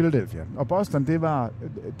 og det var Philadelphia. Og Boston, de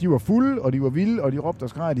var fulde, og de var vilde, og de råbte og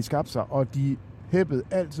skreg, de skabte sig, og de hæppede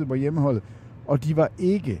altid på hjemmeholdet, og de var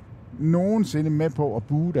ikke nogensinde med på at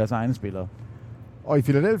buge deres egne spillere. Og i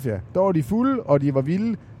Philadelphia, der var de fulde, og de var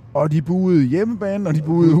vilde, og de buede hjemmebane, og de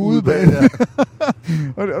buede udebane.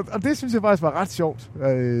 Ja. og det synes jeg faktisk var ret sjovt,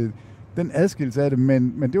 den adskillelse af det,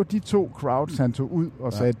 men det var de to crowds, han tog ud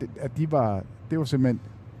og sagde, at det var simpelthen,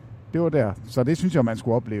 det var der. Så det synes jeg, man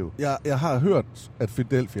skulle opleve. Jeg har hørt, at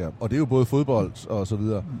Philadelphia, og det er jo både fodbold og så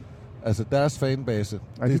videre, altså deres fanbase,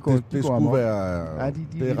 det skulle være,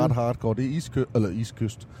 det er ret hardcore. Det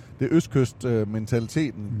er østkyst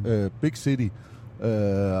mentaliteten, big city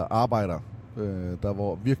arbejder der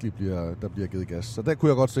hvor virkelig bliver givet gas. Så der kunne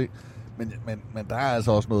jeg godt se. Men der er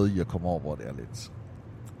altså også noget i at komme over, hvor det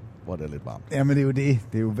er lidt varmt. Ja, men det er jo det.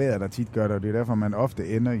 Det er jo vejret, der tit gør det, og det er derfor, man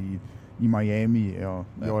ofte ender i Miami og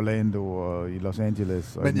i Orlando og i Los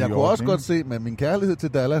Angeles. Og men jeg New kunne York, også ikke? godt se, med min kærlighed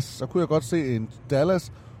til Dallas, så kunne jeg godt se en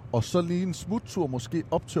Dallas, og så lige en smuttur måske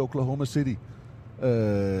op til Oklahoma City.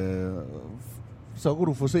 Så kunne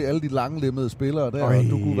du få se alle de langlemmede spillere der, og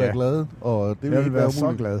du kunne være glad. Og det ville være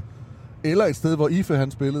så glad. Eller et sted, hvor Ife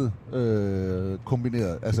han spillede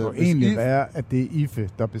kombineret. Altså, det kunne egentlig være, at det er Ife,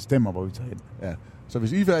 der bestemmer, hvor vi tager hen. Ja. Så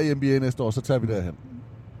hvis Ife er i NBA næste år, så tager vi derhen.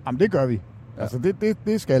 Jamen, det gør vi. Ja. Altså,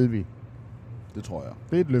 det skal vi. Det tror jeg.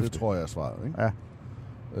 Det er et løfte. Det tror jeg er svaret, ikke? Ja.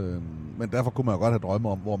 Men derfor kunne man jo godt have drømme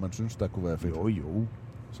om, hvor man synes, der kunne være fedt. Jo.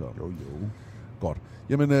 Så. Jo. Godt.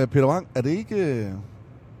 Jamen, Peter Wang, er det ikke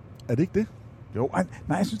det? Jo,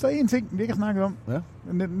 nej, jeg synes, der er en ting, vi ikke har snakket om. Ja.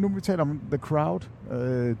 Nu vi taler om the crowd.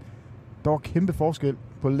 Der er kæmpe forskel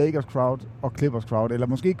på Lakers crowd og Clippers crowd. Eller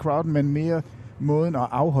måske ikke crowden, men mere måden at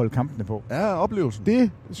afholde kampene på. Ja, oplevelsen.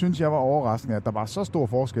 Det synes jeg var overraskende, at der var så stor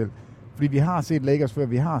forskel. Fordi vi har set Lakers før,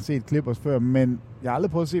 vi har set Clippers før, men jeg har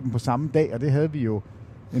aldrig prøvet at se dem på samme dag, og det havde vi jo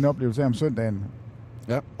en oplevelse af om søndagen.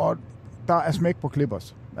 Ja. Og der er smæk på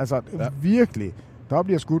Clippers. Altså virkelig. Der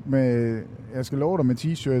bliver skudt med, jeg skal love dig, med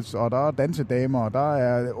t-shirts, og der er dansedamer, og der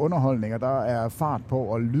er underholdning, og der er fart på,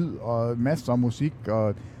 og lyd, og masser af musik.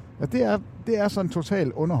 Og det er sådan en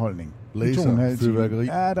total underholdning. Laser, fyrværkeri.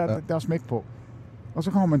 Ja, der er smæk på. Og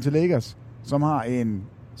så kommer man til Lakers, som har en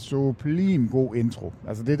sublim god intro.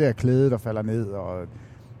 Altså det der klæde, der falder ned, og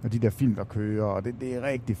de der film, der kører, og det er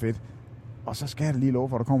rigtig fedt. Og så skal jeg lige love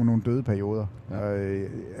for, at der kommer nogle døde perioder. Ja.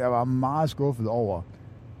 Jeg var meget skuffet over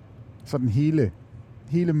sådan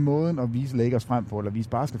hele måden at vise Lakers frem på, eller vise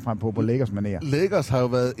basket frem på Lakers manér. Lakers har jo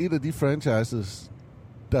været et af de franchises,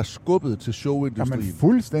 der skubbede til showindustrien. Jamen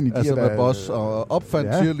fuldstændig. Altså med boss og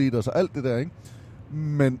opfandt cheerleaders og alt det der, ikke?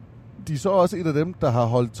 Men de er så også et af dem, der har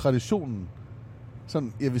holdt traditionen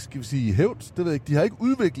sådan, skal vi sige hævd, det ved jeg ikke. De har ikke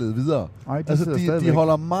udviklet videre. Ej, de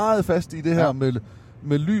holder meget fast i det her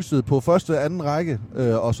med lyset på første og anden række,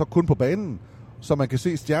 og så kun på banen, så man kan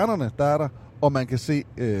se stjernerne, der er der, og man kan se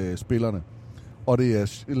spillerne. Og det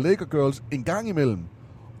er Laker Girls en gang imellem,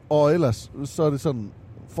 og ellers så er det sådan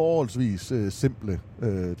forholdsvis simple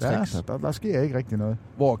tricks. Ja, der sker ikke rigtig noget.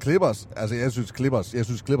 Hvor Clippers, altså jeg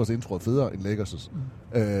synes Clippers intro er federe end Lakers'.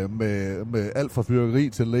 Med alt fra fyrværkeri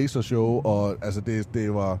til lasershow, og altså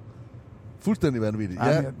det var fuldstændig vanvittigt.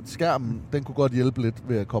 Ja, skærmen, den kunne godt hjælpe lidt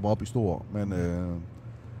ved at komme op i stor, men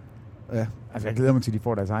ja. Altså jeg glæder mig til, at de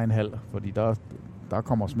får deres egen hal, fordi der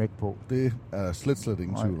kommer smæk på. Det er slet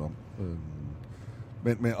ingen tvivl om.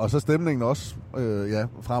 Men og så stemningen også,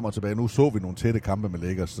 frem og tilbage. Nu så vi nogle tætte kampe med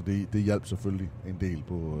Lakers, så det hjalp selvfølgelig en del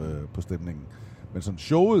på stemningen. Men sådan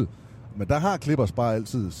showet, men der har Clippers bare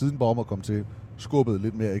altid, siden Baumer kom til, skubbet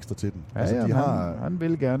lidt mere ekstra til den. Ja, altså, han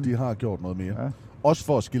vil gerne. De har gjort noget mere. Ja. Også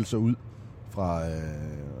for at skille sig ud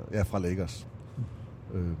fra Lakers.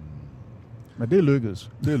 Men det er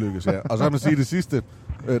lykkedes. Det er lykkedes, ja. Og så kan man sige det sidste,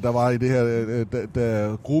 der var i det her,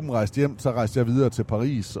 da gruppen rejste hjem, så rejste jeg videre til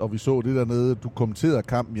Paris, og vi så det dernede. Du kommenterede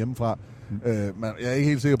kampen hjemmefra. Jeg er ikke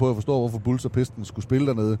helt sikker på, at jeg forstår, hvorfor Bulls og Pistons skulle spille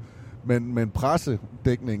dernede. Men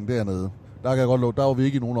pressedækningen dernede, der kan jeg godt love, der var vi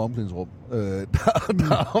ikke i nogen omklædningsrum.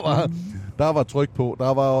 Der var tryk på.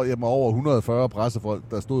 Der var over 140 pressefolk,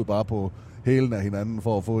 der stod bare på hælen af hinanden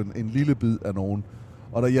for at få en lille bid af nogen.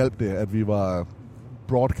 Og der hjalp det, at vi var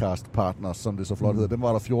broadcast partners, som det så flot hedder. Dem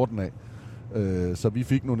var der 14 af. Så vi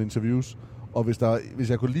fik nogle interviews. Og hvis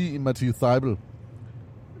jeg kunne lide Matisse Thybulle,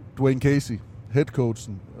 Dwayne Casey,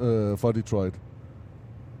 headcoachen for Detroit,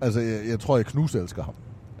 altså jeg tror, jeg knuselsker ham.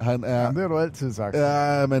 Han er, jamen, det har du altid sagt.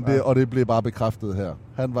 Ja, men og det blev bare bekræftet her.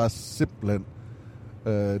 Han var simpelthen...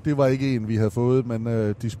 det var ikke en, vi havde fået, men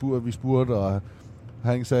vi spurgte, og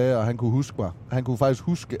han sagde, og han kunne huske mig. Han kunne faktisk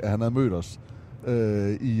huske, at han havde mødt os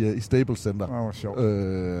i Staples Center. Det var sjovt.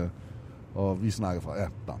 Og vi snakkede fra... Ja,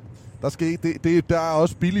 der er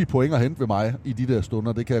også billige point at hente ved mig i de der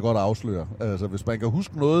stunder. Det kan jeg godt afsløre. Altså, hvis man kan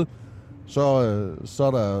huske noget, så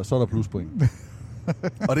er der pluspoint.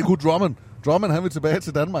 Og det kunne Drummond. Drummond, han vil tilbage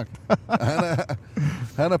til Danmark.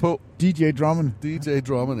 Han er på. DJ Drummond. DJ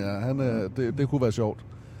Drummond, ja. Det kunne være sjovt.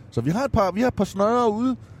 Så vi har et par snører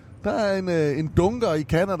ude. Der er en dunker i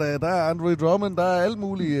Canada. Der er Andre Drummond. Der er alt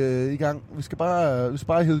muligt i gang. Vi skal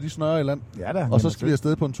bare hive de snører i land. Ja, da, og så skal vi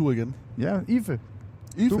afsted på en tur igen. Ja, Ife.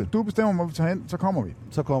 Du bestemmer, hvor vi tager hen. Så kommer vi.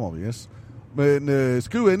 Så kommer vi, yes. Men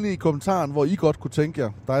skriv endelig i kommentaren, hvor I godt kunne tænke jer,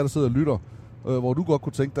 dig der sidder og lytter, hvor du godt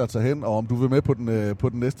kunne tænke dig at tage hen, og om du vil med på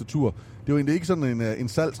den næste tur. Det er jo egentlig ikke sådan en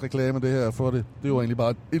salgsreklame, det her for det. Det er jo egentlig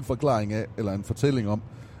bare en forklaring af, eller en fortælling om,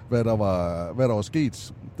 hvad der var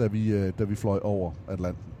sket, da vi fløj over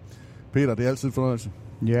Atlanten. Peter, det er altid en fornøjelse.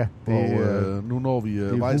 Ja. Og nu når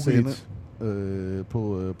vi vejs ende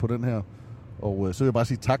på den her. Og så vil jeg bare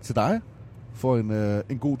sige tak til dig for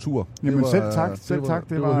en god tur. Jamen selv tak.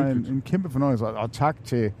 Det var en kæmpe fornøjelse. Og tak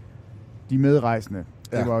til de medrejsende.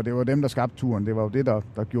 Ja. Det var dem, der skabte turen. Det var jo det,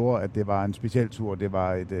 der gjorde, at det var en speciel tur. Det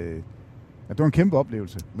var det var en kæmpe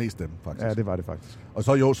oplevelse. Mest dem, faktisk. Ja, det var det faktisk. Og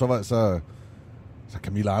så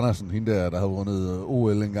Camilla Andersen, hende der havde vundet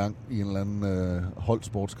OL engang i en eller anden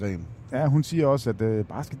holdsportsgren. Ja, hun siger også, at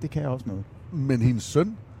basket, det kan også noget. Men hendes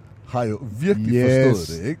søn har jo virkelig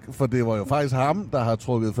forstået det, ikke? For det var jo faktisk ham, der har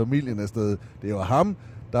trukket familien afsted. Det var ham,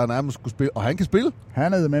 der nærmest skulle spille. Og han kan spille.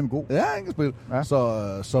 Han er med god. Ja, han kan spille. Ja.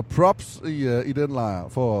 Så props i den lejr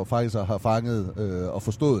for faktisk at have fanget og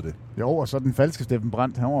forstået det. Jo, og så den falske Steffen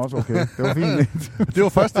Brandt, han var også okay. Det var fint. Det var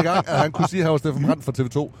første gang, at han kunne sige, at han var Steffen Brandt fra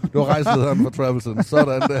TV2. Det var rejselederen fra Travelsen.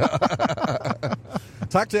 Sådan der.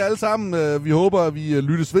 Tak til alle sammen. Vi håber, at vi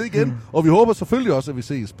lyttes ved igen. Og vi håber selvfølgelig også, at vi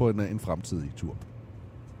ses på en fremtidig tur.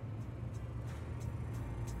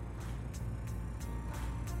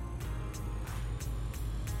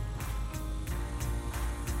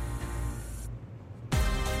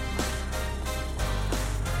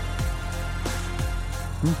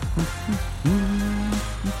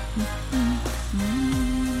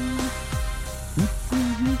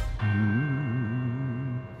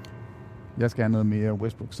 Jeg skal have noget mere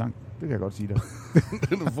Westbrook-sang. Det kan jeg godt sige dig.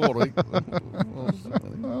 Det får du ikke.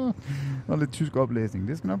 Og lidt tysk oplæsning.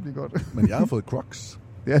 Det skal nok blive godt. Men jeg har fået Crocs.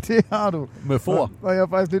 Ja, det har du. Med for. Og jeg er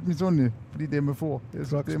faktisk lidt misundelig, fordi det er med for.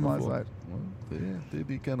 Det er meget sejt.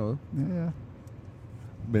 Det kan noget. Ja.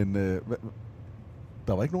 Men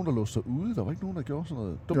der var ikke nogen, der låste sig ude? Der var ikke nogen, der gjorde sådan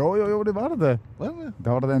noget? Jo, det var der da. Hvad er det?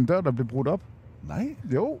 Der var der en dør, der blev brudt op. Nej.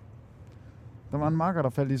 Jo. Der var en makker, der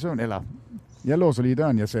faldt i søvn. Eller, jeg låser lige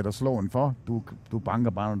døren, jeg sætter slåen for. Du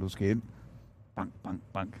banker bare, når du skal ind. Bank, bank,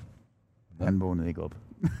 bank. Ja. Han vågnede ikke op.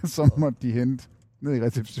 Så måtte de hente ned i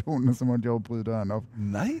receptionen, og så måtte jeg bryde døren op.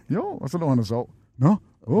 Nej. Jo, og så lå han og sov. Nå,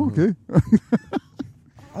 okay.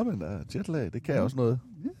 Men jetlag, det kan også noget.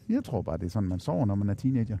 Ja, jeg tror bare, det er sådan, man sover, når man er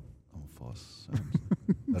teenager. For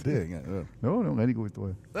Nå, det er ikke engang hørt. Jo, det er en rigtig god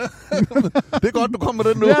historie. Det er godt, du kommer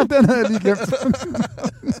med den nu. Ja, den havde jeg lige glemt.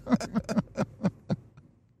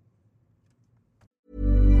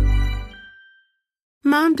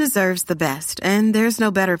 Mom deserves the best, and there's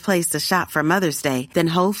no better place to shop for Mother's Day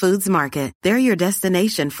than Whole Foods Market. They're your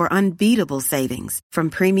destination for unbeatable savings, from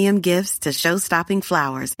premium gifts to show-stopping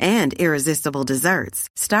flowers and irresistible desserts.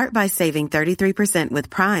 Start by saving 33% with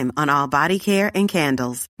Prime on all body care and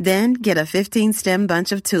candles. Then get a 15-stem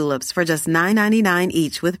bunch of tulips for just $9.99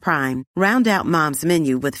 each with Prime. Round out Mom's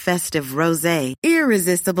menu with festive rosé,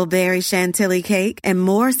 irresistible berry chantilly cake, and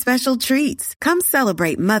more special treats. Come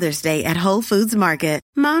celebrate Mother's Day at Whole Foods Market.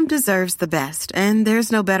 Mom deserves the best, and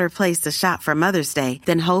there's no better place to shop for Mother's Day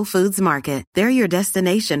than Whole Foods Market. They're your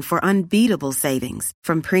destination for unbeatable savings,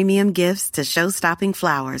 from premium gifts to show-stopping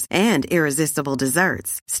flowers and irresistible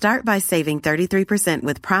desserts. Start by saving 33%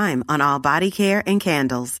 with Prime on all body care and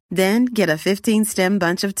candles. Then get a 15-stem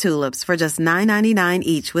bunch of tulips for just $9.99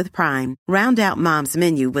 each with Prime. Round out Mom's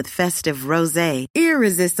menu with festive rosé,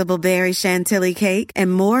 irresistible berry chantilly cake,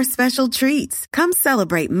 and more special treats. Come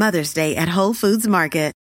celebrate Mother's Day at Whole Foods Market.